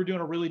cool. We were doing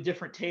a really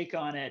different take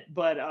on it,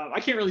 but I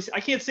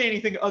can't say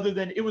anything other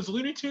than it was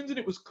Looney Tunes and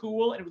it was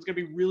cool and it was going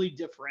to be really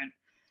different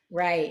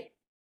Right.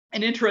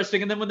 and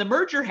interesting. And then when the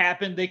merger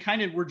happened, they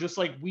kind of were just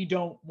like, we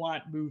don't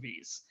want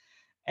movies.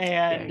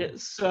 And Dang.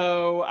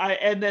 so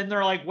and then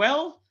they're like,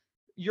 well,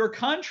 your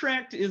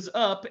contract is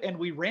up and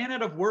we ran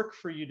out of work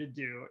for you to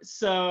do.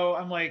 So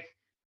I'm like,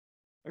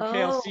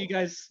 okay, I'll see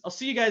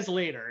you guys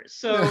later.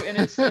 So, and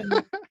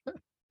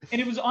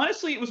it was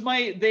honestly, it was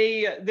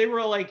they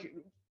were like,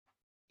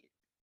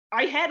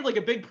 I had like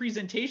a big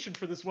presentation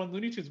for this one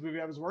Looney Tunes movie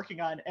I was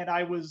working on, and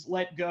I was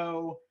let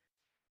go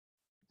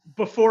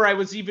before I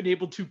was even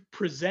able to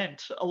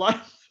present a lot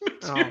of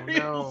the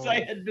materials I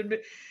had been.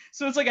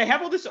 So it's like I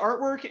have all this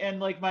artwork and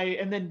like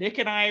and then Nick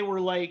and I were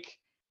like,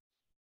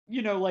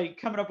 you know, like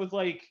coming up with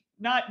like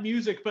not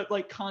music but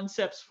like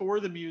concepts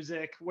for the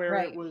music where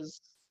it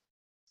was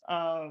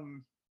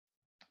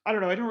I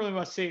don't know. I don't really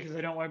want to say it because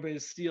I don't want anybody to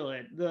steal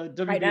it. The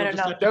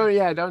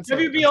WB Don't say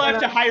WB will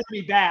have to hire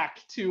me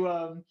back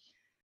to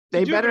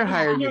they do better it.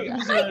 hire you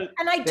back.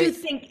 And I do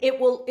think it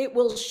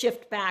will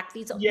shift back.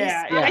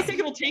 I think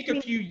it'll take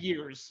a few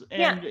years.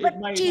 And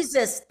but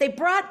Jesus, they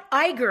brought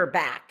Iger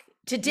back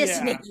to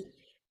Disney. I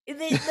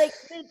think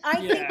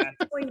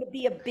it's going to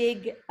be a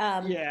big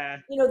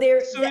you know,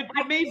 so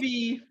it may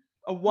be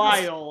a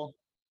while.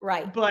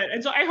 Right.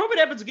 And so I hope it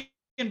happens again,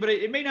 but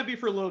it may not be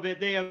for a little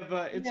bit. They have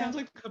it sounds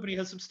like the company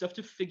has some stuff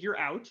to figure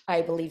out.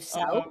 I believe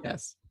so.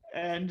 Yes.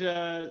 And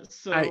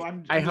so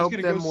I'm I just hope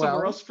going to go them somewhere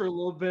well. else for a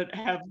little bit,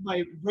 have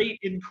my rate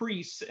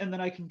increase, and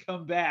then I can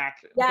come back.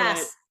 Yes.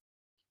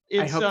 But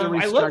it's, I hope the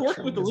I love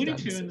working with the restructuring is Looney done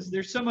Tunes. soon.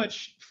 They're so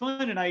much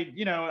fun, and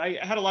I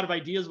had a lot of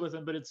ideas with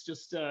them, but it's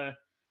just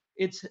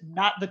it's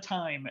not the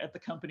time at the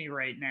company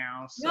right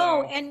now. So.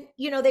 No, and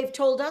you know, they've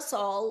told us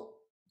all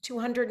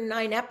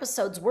 209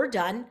 episodes were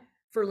done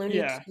for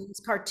Looney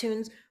Tunes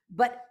cartoons,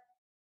 but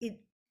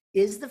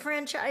is the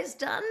franchise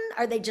done?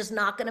 Are they just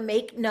not going to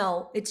make?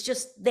 No, it's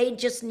just, they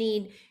just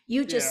need,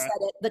 you just said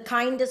it, the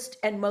kindest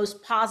and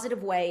most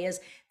positive way is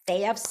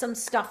they have some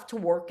stuff to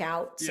work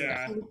out. Some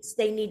hints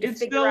they need to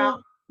figure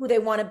out who they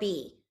want to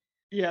be.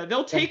 Yeah,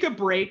 they'll take a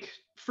break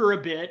for a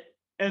bit.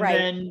 And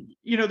then,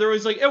 you know, they're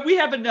always like, oh, we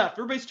have enough.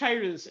 Everybody's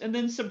tired of this. And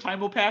then some time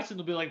will pass and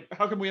they'll be like,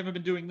 how come we haven't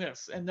been doing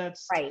this? And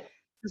that's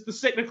just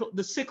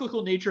the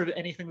cyclical nature of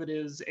anything that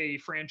is a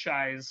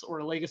franchise or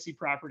a legacy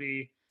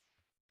property.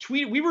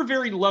 We were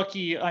very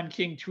lucky on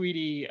King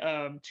Tweety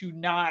to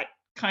not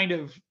kind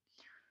of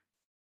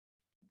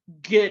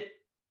get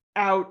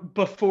out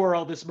before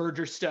all this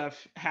merger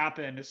stuff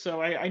happened.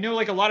 So I know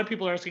like a lot of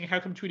people are asking how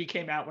come Tweety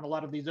came out when a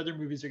lot of these other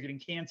movies are getting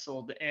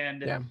canceled.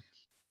 And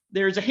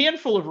there's a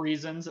handful of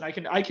reasons, and I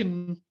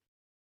can't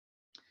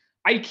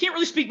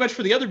really speak much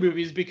for the other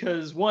movies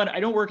because one, I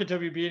don't work at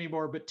WB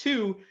anymore, but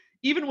two,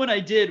 even when I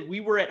did,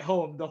 we were at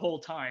home the whole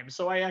time.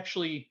 So I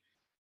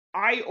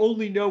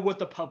only know what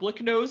the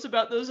public knows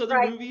about those other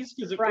movies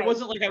because it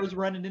wasn't like I was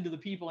running into the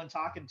people and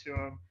talking to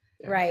them.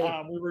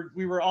 Right.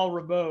 We were all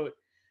remote,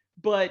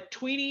 but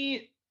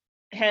Tweety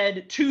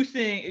had two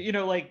things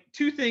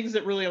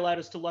that really allowed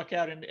us to luck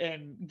out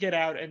and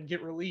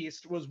get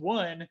released. Was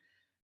one,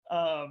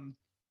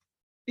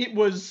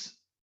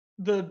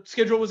 the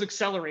schedule was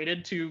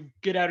accelerated to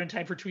get out in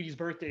time for Tweety's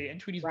birthday, and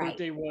Tweety's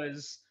birthday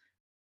was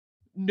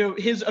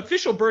his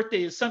official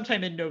birthday is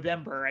sometime in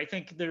November. I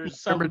think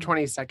there's November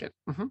 22nd.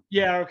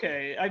 Yeah,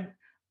 okay.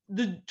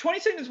 The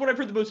 22nd is what I've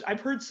heard the most.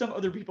 I've heard some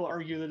other people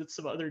argue that it's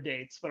some other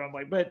dates, but I'm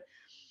like,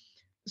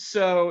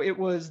 so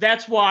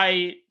that's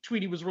why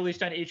Tweety was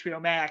released on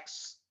HBO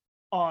Max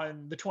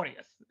on the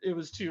 20th. It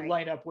was to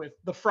line up with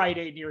the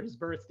Friday near his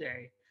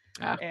birthday.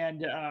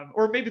 And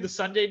or maybe the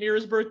Sunday near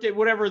his birthday,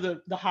 whatever the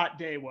hot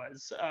day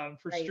was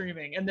for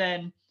streaming. And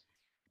then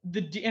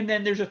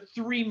there's a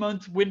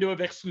 3-month window of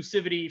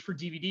exclusivity for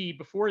DVD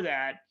before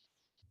that.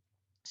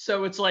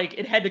 So it's like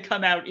it had to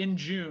come out in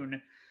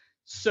June.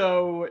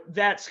 So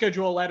that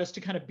schedule allowed us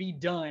to kind of be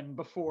done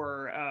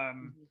before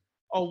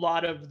a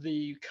lot of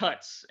the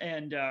cuts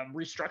and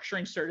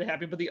restructuring started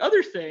happening. But the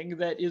other thing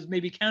that is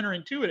maybe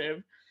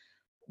counterintuitive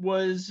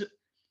was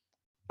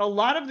a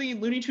lot of the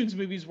Looney Tunes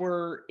movies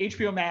were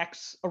HBO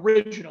Max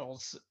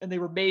originals, and they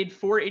were made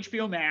for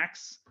HBO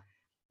Max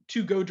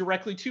to go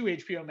directly to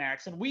HBO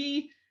Max. And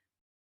we,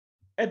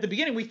 at the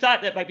beginning, we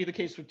thought that might be the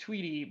case with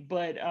Tweety,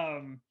 but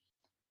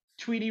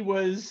Tweety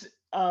was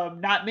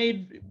not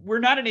made. We're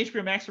not an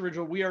HBO Max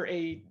original. We are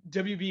a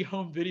WB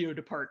home video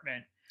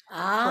department,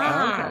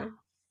 Ah, Okay.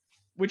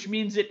 which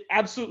means it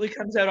absolutely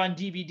comes out on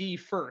DVD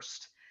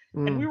first.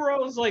 And we Mm. were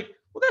always like,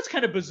 well, that's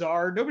kind of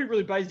bizarre. Nobody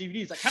really buys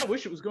DVDs. I kind of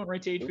wish it was going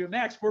right to HBO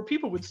Max, more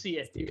people would see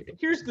it.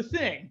 Here's the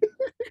thing.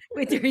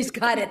 he's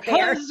got it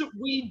there. Because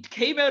we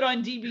came out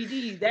on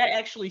DVD, that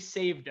actually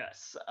saved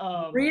us.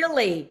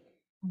 Really?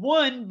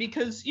 One,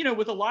 because, you know,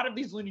 with a lot of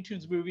these Looney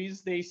Tunes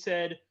movies, they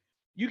said,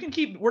 you can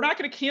keep, we're not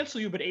going to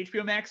cancel you, but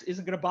HBO Max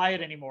isn't going to buy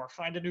it anymore.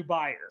 Find a new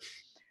buyer.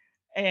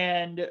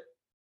 And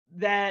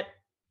that,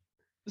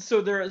 so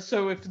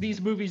if these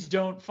movies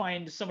don't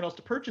find someone else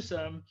to purchase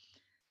them,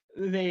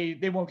 they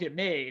won't get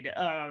made.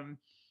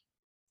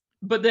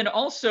 But then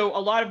also a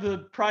lot of the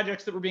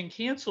projects that were being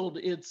canceled,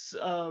 it's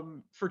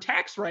for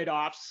tax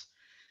write-offs,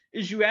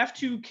 is you have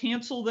to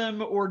cancel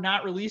them or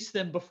not release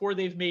them before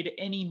they've made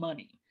any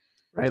money.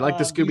 Right, like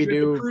the Because you have to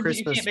Scooby-Doo prove that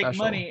Christmas you can't make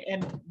special. money,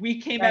 and we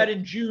came Right. out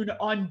in June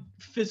on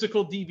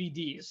physical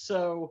DVDs.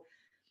 So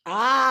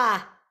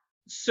Ah,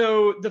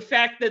 the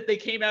fact that they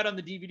came out on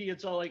the DVD,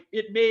 it's all like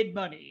it made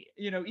money.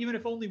 You know, even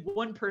if only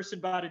one person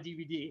bought a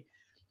DVD,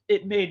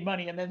 it made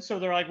money. And then so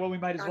they're like, well, we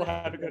might as well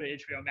have it go to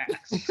HBO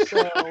Max.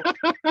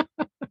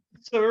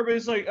 So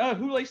everybody's like, oh,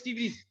 who likes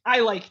DVDs? I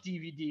like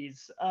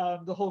DVDs.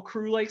 The whole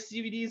crew likes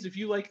DVDs. If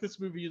you like this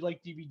movie, you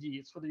like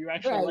DVDs, whether you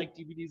actually Right. like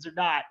DVDs or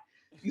not,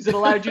 because it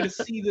allowed you to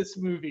see this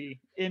movie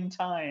in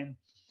time.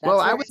 Well,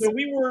 that's I right. was So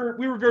we were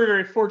very,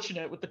 very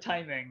fortunate with the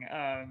timing.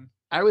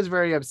 I was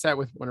very upset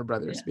with Warner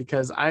Brothers Yeah.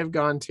 because I've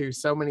gone to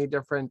so many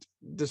different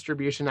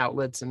distribution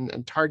outlets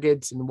and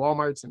Targets and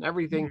Walmarts and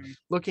everything Mhm.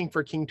 looking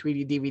for King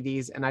Tweety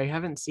DVDs, and I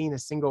haven't seen a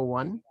single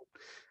one.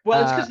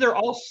 Well, it's because they're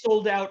all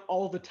sold out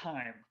all the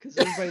time because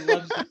everybody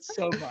loves it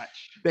so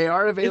much. They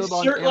are It's available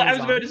on certainly, I was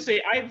Amazon. about to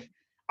say,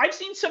 I've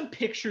seen some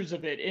pictures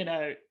of it in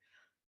a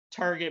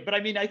Target, but I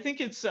mean, I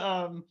think it's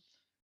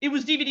it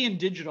was DVD and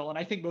digital, and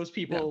I think most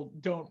people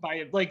don't buy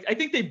it. Like, I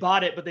think they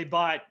bought it, but they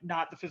bought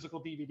not the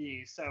physical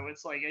DVD. So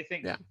it's like, I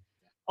think Yeah.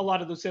 a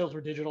lot of those sales were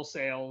digital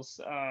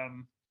sales.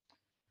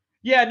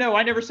 Yeah, no,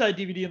 I never saw a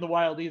DVD in the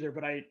wild either,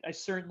 but I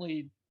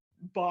certainly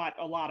bought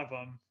a lot of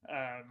them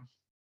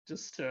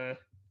just to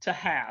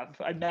have.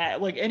 I'm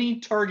not like any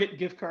Target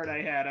gift card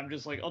I had. I'm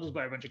just like, I'll just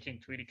buy a bunch of King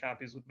Tweety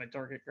copies with my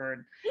Target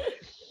card.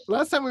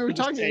 Last time we were for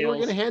the talking, you were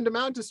going to sales. hand them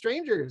out to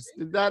strangers.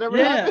 Did that ever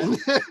Yeah. happen?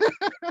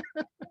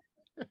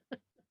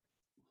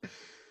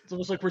 It's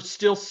almost like we're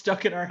still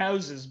stuck in our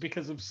houses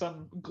because of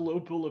some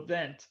global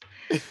event.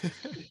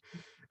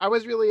 I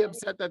was really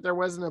upset that there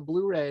wasn't a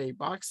Blu-ray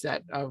box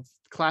set of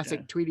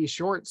classic Tweety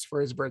shorts for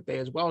his birthday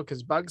as well,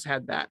 because Bugs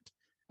had that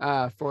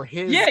for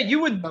his. Yeah, you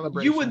would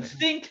celebration.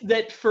 think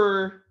that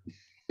for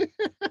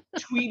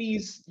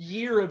Tweety's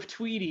year of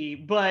Tweety,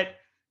 but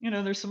you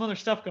know, there's some other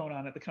stuff going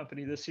on at the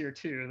company this year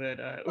too that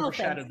Well,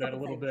 overshadowed thanks, that a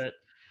well, little thanks. bit.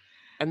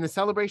 And the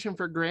celebration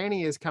for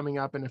Granny is coming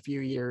up in a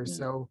few years, Yeah.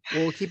 so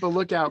we'll keep a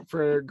lookout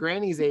for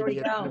Granny's There we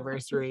 80th go.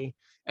 anniversary.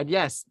 And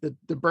yes,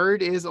 the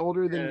bird is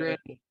older than Yeah.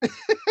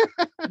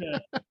 Granny.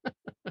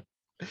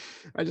 Yeah.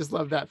 I just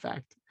love that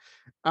fact.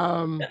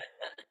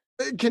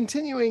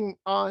 Continuing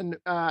on,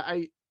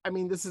 I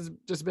mean, this has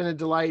just been a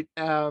delight.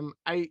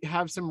 I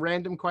have some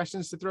random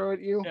questions to throw at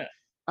you.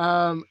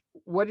 Yeah.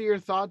 What are your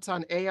thoughts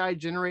on AI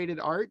generated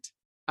art?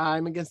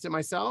 I'm against it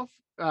myself,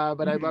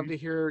 but I'd love to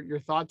hear your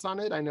thoughts on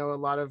it. I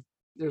know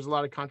there's a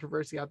lot of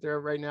controversy out there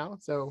right now.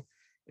 So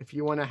if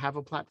you want to have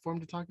a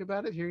platform to talk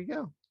about it, here you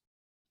go.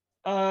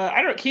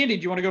 I don't know, Candy,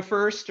 do you want to go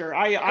first? Or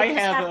I just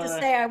have to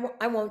say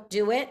I won't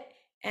do it.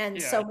 And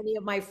Yeah. so many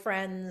of my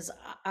friends,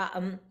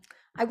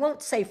 I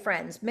won't say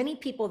friends, many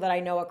people that I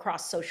know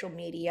across social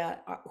media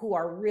who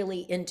are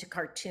really into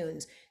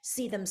cartoons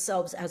see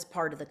themselves as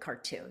part of the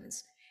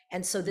cartoons.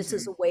 And so this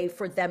is a way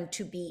for them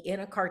to be in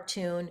a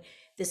cartoon.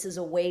 This is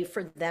a way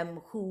for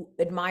them who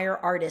admire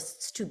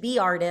artists to be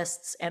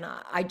artists. And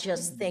I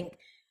just think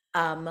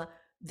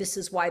this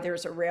is why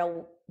there's a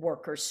rail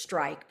workers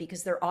strike,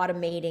 because they're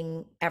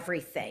automating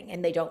everything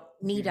and they don't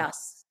need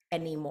us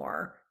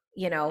anymore,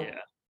 you know? Yeah.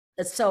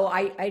 So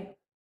I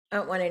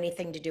don't want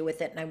anything to do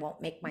with it, and I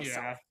won't make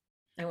myself.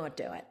 Yeah. I won't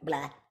do it.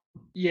 Blah.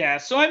 Yeah,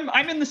 so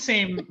I'm in the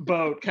same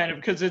boat kind of,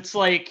 because it's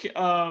like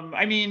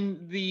I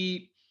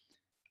mean,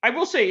 I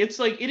will say it's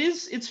like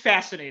it's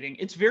fascinating.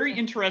 It's very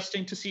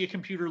interesting to see a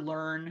computer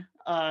learn.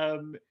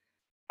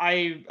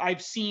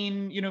 I've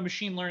seen, you know,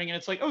 machine learning, and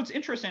it's like, oh, it's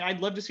interesting. I'd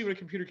love to see what a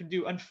computer can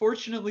do.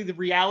 Unfortunately, the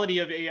reality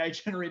of AI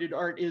generated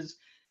art is,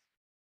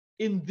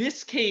 in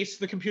this case,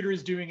 the computer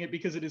is doing it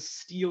because it is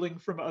stealing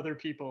from other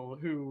people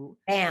who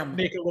Bam.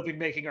 make a living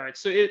making art.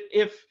 So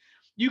if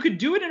you could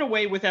do it in a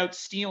way without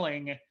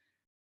stealing,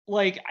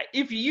 like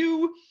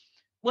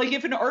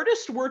if an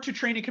artist were to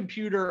train a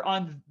computer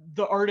on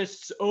the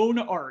artist's own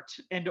art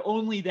and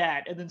only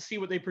that, and then see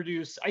what they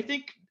produce, I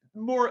think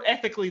more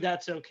ethically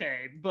that's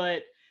okay.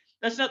 But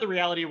that's not the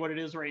reality of what it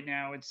is right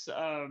now. It's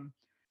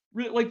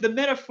like the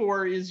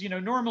metaphor is,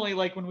 normally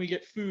like when we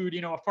get food,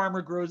 a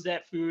farmer grows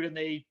that food and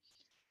they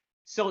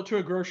sell it to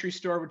a grocery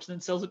store, which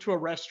then sells it to a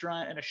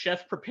restaurant, and a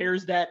chef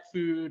prepares that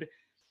food,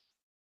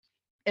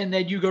 and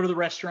then you go to the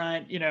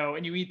restaurant,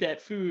 and you eat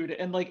that food.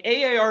 And like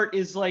AI art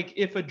is like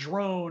if a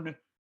drone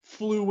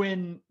flew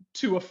in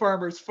to a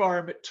farmer's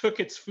farm, it took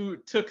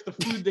the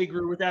food they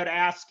grew without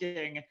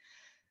asking,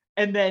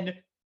 and then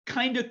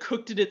kind of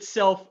cooked it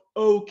itself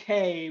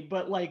okay,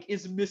 but like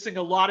is missing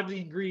a lot of the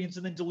ingredients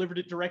and then delivered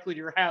it directly to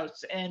your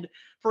house. And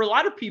for a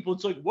lot of people,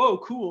 it's like, whoa,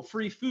 cool,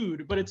 free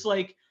food. But it's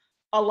like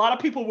a lot of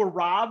people were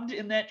robbed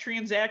in that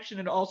transaction,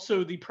 and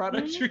also the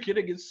product you're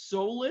getting is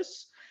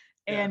soulless,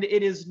 and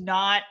it is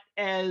not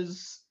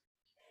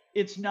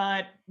it's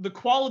not the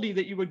quality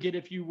that you would get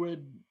if you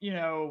would,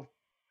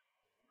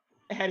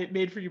 had it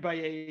made for you by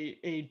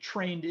a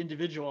trained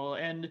individual.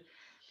 And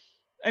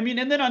I mean,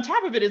 and then on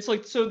top of it, it's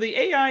like, so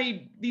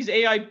these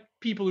AI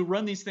people who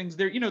run these things,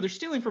 they're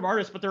stealing from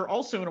artists, but they're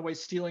also in a way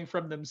stealing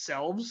from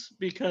themselves,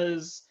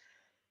 because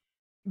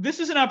this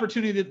is an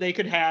opportunity that they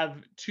could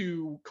have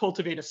to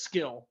cultivate a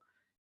skill.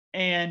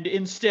 And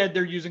instead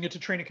they're using it to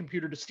train a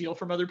computer to steal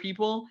from other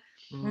people.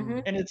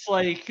 Mhm. And it's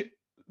like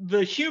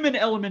the human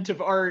element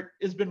of art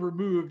has been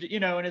removed,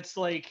 and it's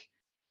like,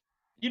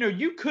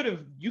 you could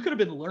have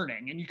been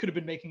learning, and you could have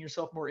been making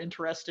yourself more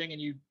interesting,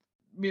 and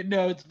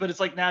but it's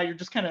like now you're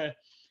just kind of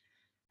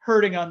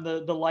hurting on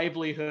the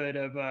livelihood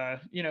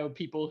of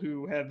people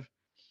who have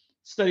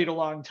studied a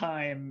long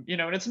time,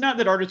 and it's not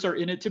that artists are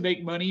in it to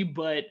make money,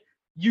 but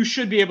you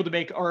should be able to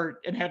make art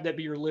and have that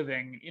be your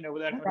living,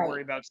 without having to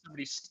worry about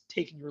somebody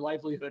taking your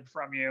livelihood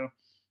from you.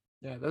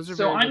 Yeah, those are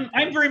So very good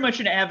I'm points. very much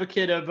an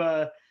advocate of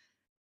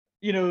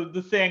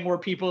the thing where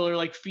people are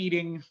like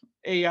feeding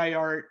AI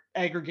art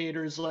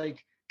aggregators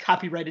like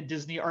copyrighted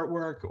Disney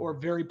artwork or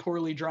very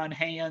poorly drawn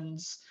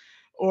hands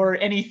or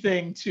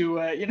anything to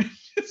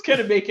it's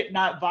gonna make it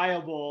not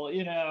viable,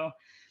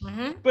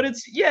 Mhm. But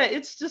it's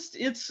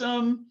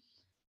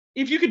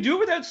if you could do it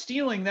without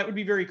stealing, that would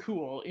be very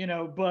cool,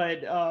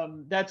 but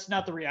that's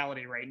not the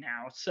reality right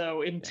now.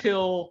 So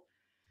until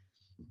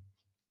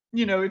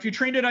if you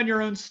trained it on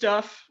your own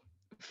stuff,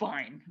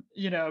 fine,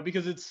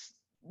 because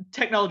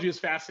technology is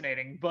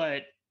fascinating,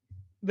 but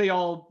they're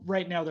all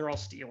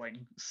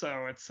stealing.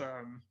 So it's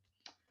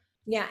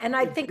Yeah, and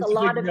I think a it's a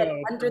big lot of it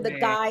no under for the me.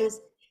 guise,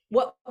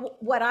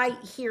 what I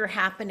hear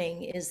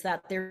happening is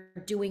that they're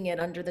doing it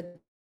under the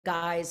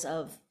guise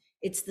of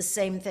it's the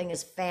same thing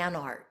as fan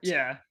art.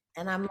 Yeah.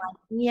 And I'm like,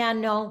 yeah,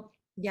 no,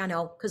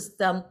 because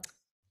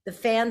the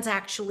fans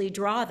actually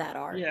draw that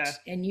art, Yeah.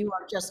 and you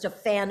are just a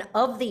fan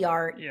of the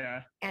art,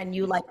 Yeah. and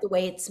you like the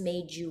way it's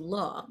made you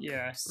look.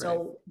 Yeah.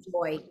 So,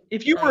 boy,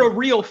 If you were a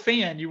real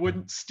fan, you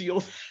wouldn't steal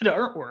that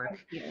artwork.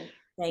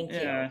 Thank you.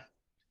 Yeah.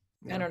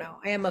 I don't know.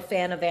 I am a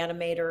fan of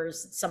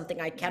animators. It's something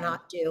I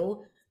cannot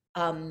do.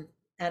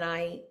 And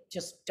I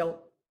just don't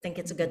think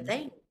it's a good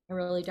thing. I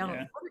really don't.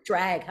 Yeah. What a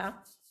drag, huh?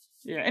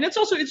 Yeah. And it's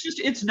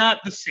not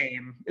the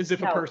same as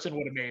if a No. person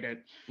would have made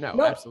it. No,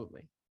 Nope.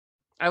 absolutely.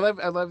 I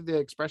love the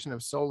expression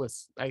of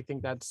soulless. I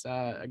think that's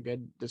a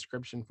good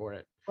description for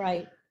it.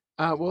 Right.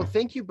 Well,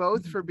 thank you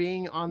both for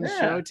being on the Yeah.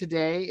 show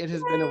today. It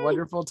has been a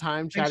wonderful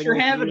time Thanks chatting for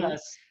with having you.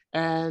 us.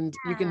 And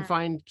you can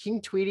find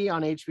King Tweety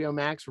on HBO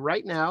Max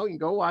right now. You can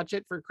go watch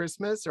it for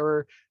Christmas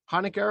or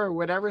Hanukkah or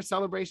whatever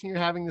celebration you're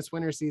having this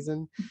winter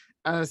season.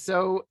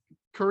 So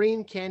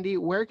Corinne, Candy,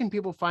 where can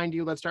people find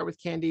you? Let's start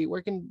with Candy.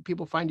 Where can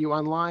people find you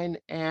online?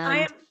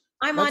 And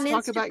I'm let's on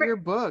talk about Instagram. your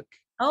book.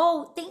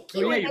 Oh, thank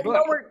you. yeah, And your I know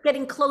book. we're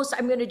getting close.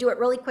 I'm going to do it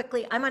really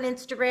quickly. I'm on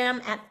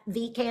Instagram at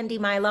the Candy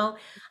Milo.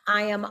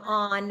 I am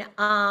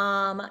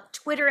on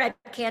Twitter at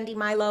Candy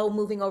Milo,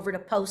 moving over to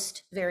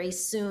Post very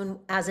soon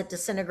as it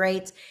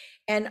disintegrates.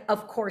 And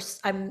of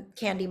course, I'm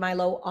Candy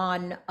Milo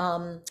on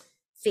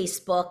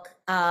Facebook,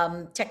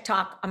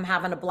 TikTok. I'm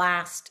having a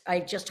blast.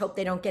 I just hope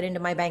they don't get into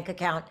my bank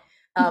account.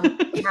 I'm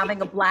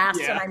having a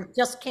blast, and I'm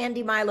just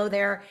Candy Milo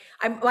there.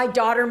 My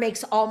daughter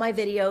makes all my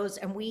videos,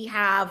 and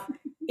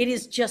it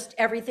is just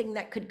everything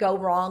that could go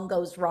wrong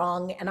goes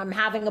wrong, and I'm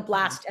having a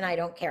blast, and I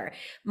don't care.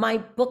 My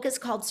book is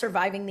called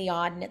Surviving the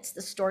Odd, and it's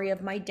the story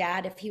of my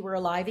dad. If he were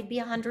alive, he'd be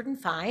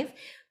 105,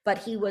 but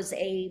he was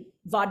a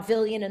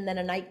vaudevillian and then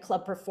a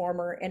nightclub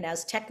performer. And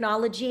as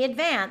technology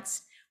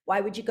advanced, why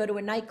would you go to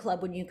a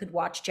nightclub when you could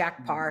watch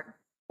Jack Parr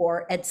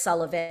or Ed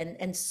Sullivan?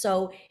 And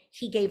so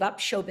he gave up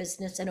show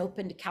business and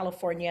opened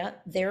California,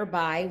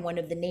 thereby one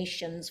of the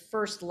nation's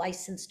first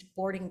licensed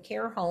boarding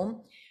care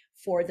home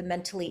for the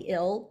mentally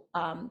ill,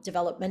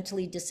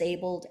 developmentally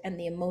disabled, and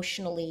the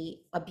emotionally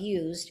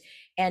abused.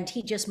 And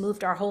he just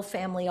moved our whole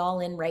family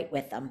all in right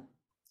with him.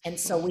 And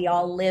so we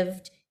all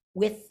lived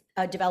with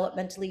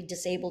developmentally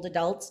disabled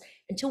adults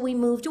until we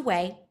moved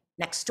away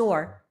next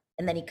door.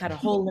 And then he cut a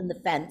hole in the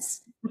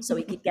fence so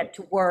he could get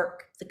to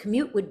work. The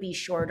commute would be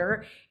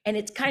shorter, and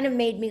it's kind of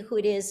made me who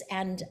it is.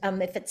 And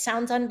if it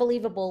sounds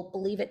unbelievable,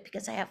 believe it,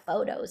 because I have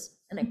photos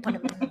and I put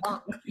them in the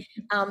book.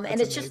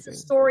 And it's just the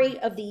story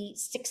of the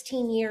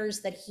 16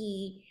 years that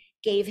he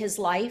gave his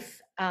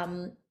life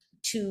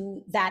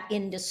to that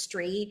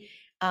industry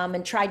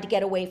and tried to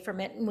get away from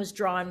it and was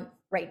drawn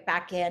right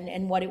back in,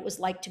 and what it was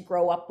like to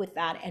grow up with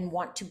that and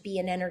want to be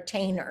an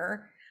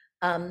entertainer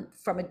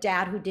from a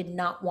dad who did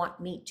not want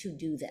me to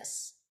do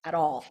this at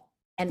all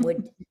and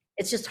would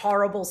it's just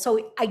horrible.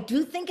 So I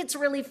do think it's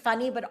really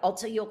funny, but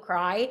also you'll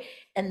cry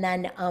and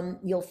then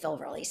you'll feel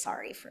really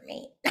sorry for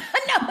me.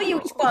 No,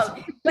 you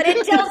won't. But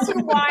it tells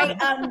you why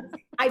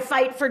I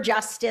fight for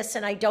justice,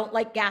 and I don't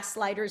like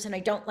gaslighters, and I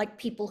don't like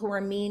people who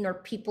are mean or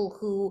people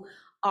who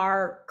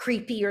are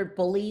creepy or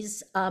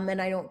bullies.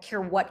 And I don't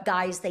care what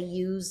guise they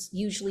use.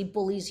 Usually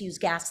bullies use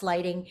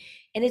gaslighting.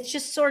 And it's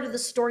just sort of the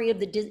story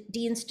of the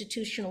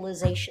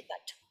deinstitutionalization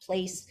that took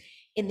place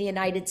in the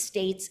United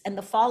States and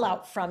the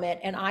fallout from it.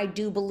 And I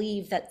do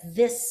believe that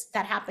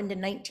that happened in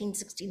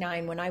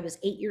 1969 when I was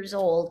 8 years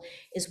old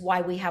is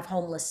why we have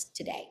homeless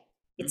today.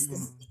 It's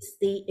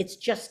it's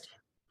just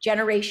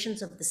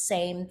generations of the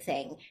same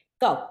thing.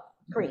 Go,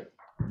 Bree.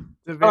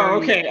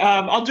 Oh, okay.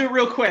 I'll do it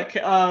real quick.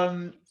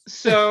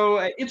 So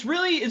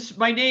it's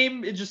my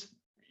name. It just,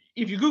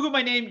 if you Google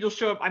my name, you'll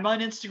show up. I'm on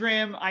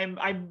Instagram.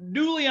 I'm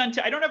newly on,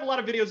 I don't have a lot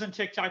of videos on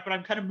TikTok, but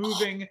I'm kind of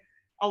moving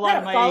a lot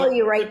of my. Follow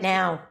you right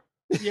now.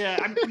 Yeah,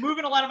 I'm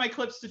moving a lot of my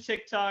clips to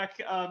TikTok.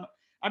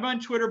 I'm on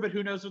Twitter, but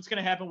who knows what's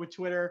going to happen with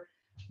Twitter.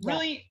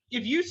 Really,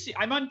 if you see,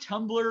 I'm on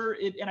Tumblr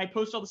and I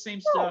post all the same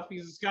stuff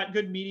because it's got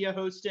good media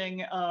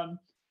hosting.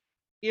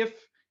 If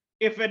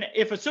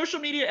a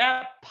social media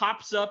app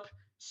pops up,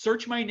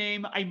 search my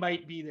name, I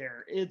might be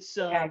there. It's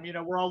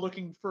we're all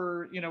looking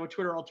for a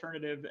Twitter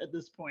alternative at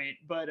this point,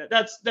 but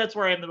that's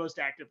where I am the most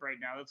active right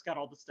now. It's got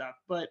all the stuff,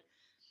 but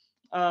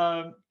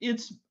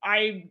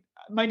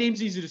my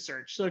name's easy to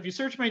search. So if you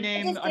search my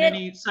name on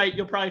any site,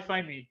 you'll probably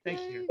find me.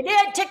 Thank you.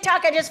 Yeah,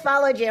 TikTok, I just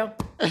followed you.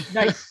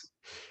 Nice.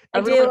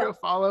 Everyone go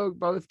follow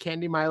both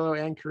Candy Milo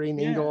and Kareen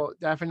Ingle,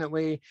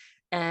 definitely.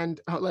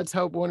 And let's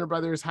hope Warner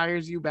Brothers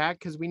hires you back,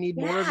 because we need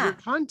more of your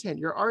content.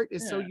 Your art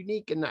is so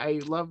unique, and I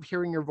love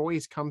hearing your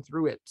voice come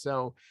through it.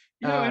 So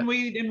and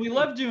we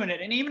love doing it.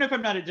 And even if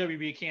I'm not at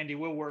WB Candy,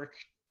 we'll work.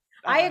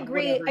 I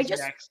agree.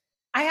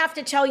 I have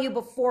to tell you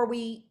before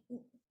we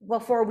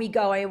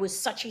go, I was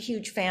such a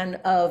huge fan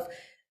of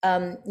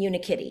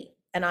Unikitty.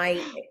 And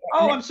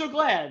I'm so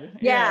glad.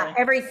 Yeah,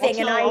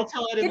 everything. I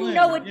didn't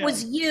know it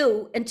was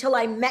you until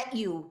I met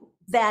you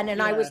then.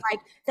 And I was like,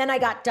 then I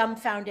got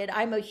dumbfounded.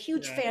 I'm a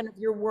huge fan of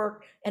your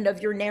work and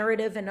of your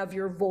narrative and of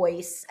your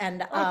voice.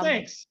 And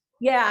thanks.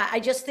 Yeah, I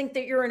just think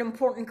that you're an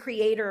important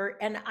creator,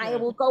 and I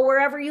will go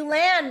wherever you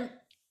land.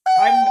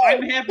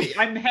 I'm happy.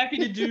 I'm happy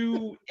to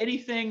do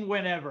anything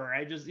whenever.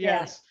 I just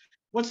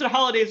once the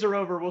holidays are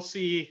over, we'll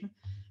see.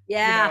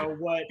 Yeah,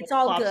 what it's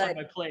all pops good on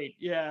my plate.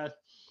 Yeah,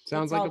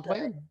 sounds like a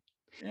plan.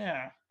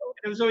 Yeah.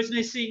 It was always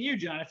nice seeing you,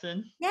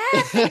 Jonathan.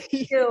 Yes, thank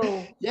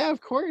you. Yeah,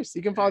 of course.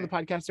 You can follow the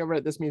podcast over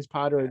at This Means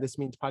Pod or This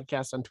Means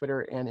Podcast on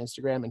Twitter and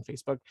Instagram and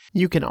Facebook.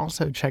 You can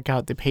also check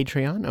out the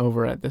Patreon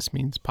over at This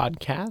Means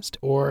Podcast,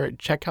 or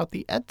check out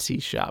the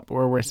Etsy shop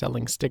where we're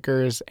selling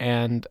stickers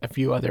and a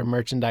few other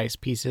merchandise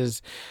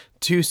pieces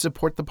to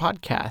support the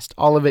podcast.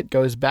 All of it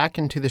goes back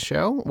into the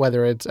show,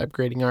 whether it's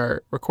upgrading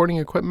our recording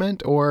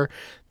equipment or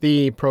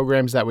the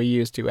programs that we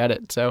use to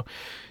edit. So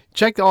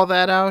check all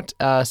that out,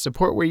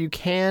 support where you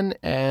can,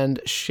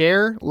 and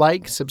share,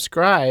 like,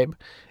 subscribe.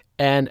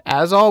 And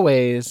as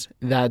always,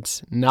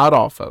 that's not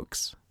all,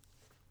 folks.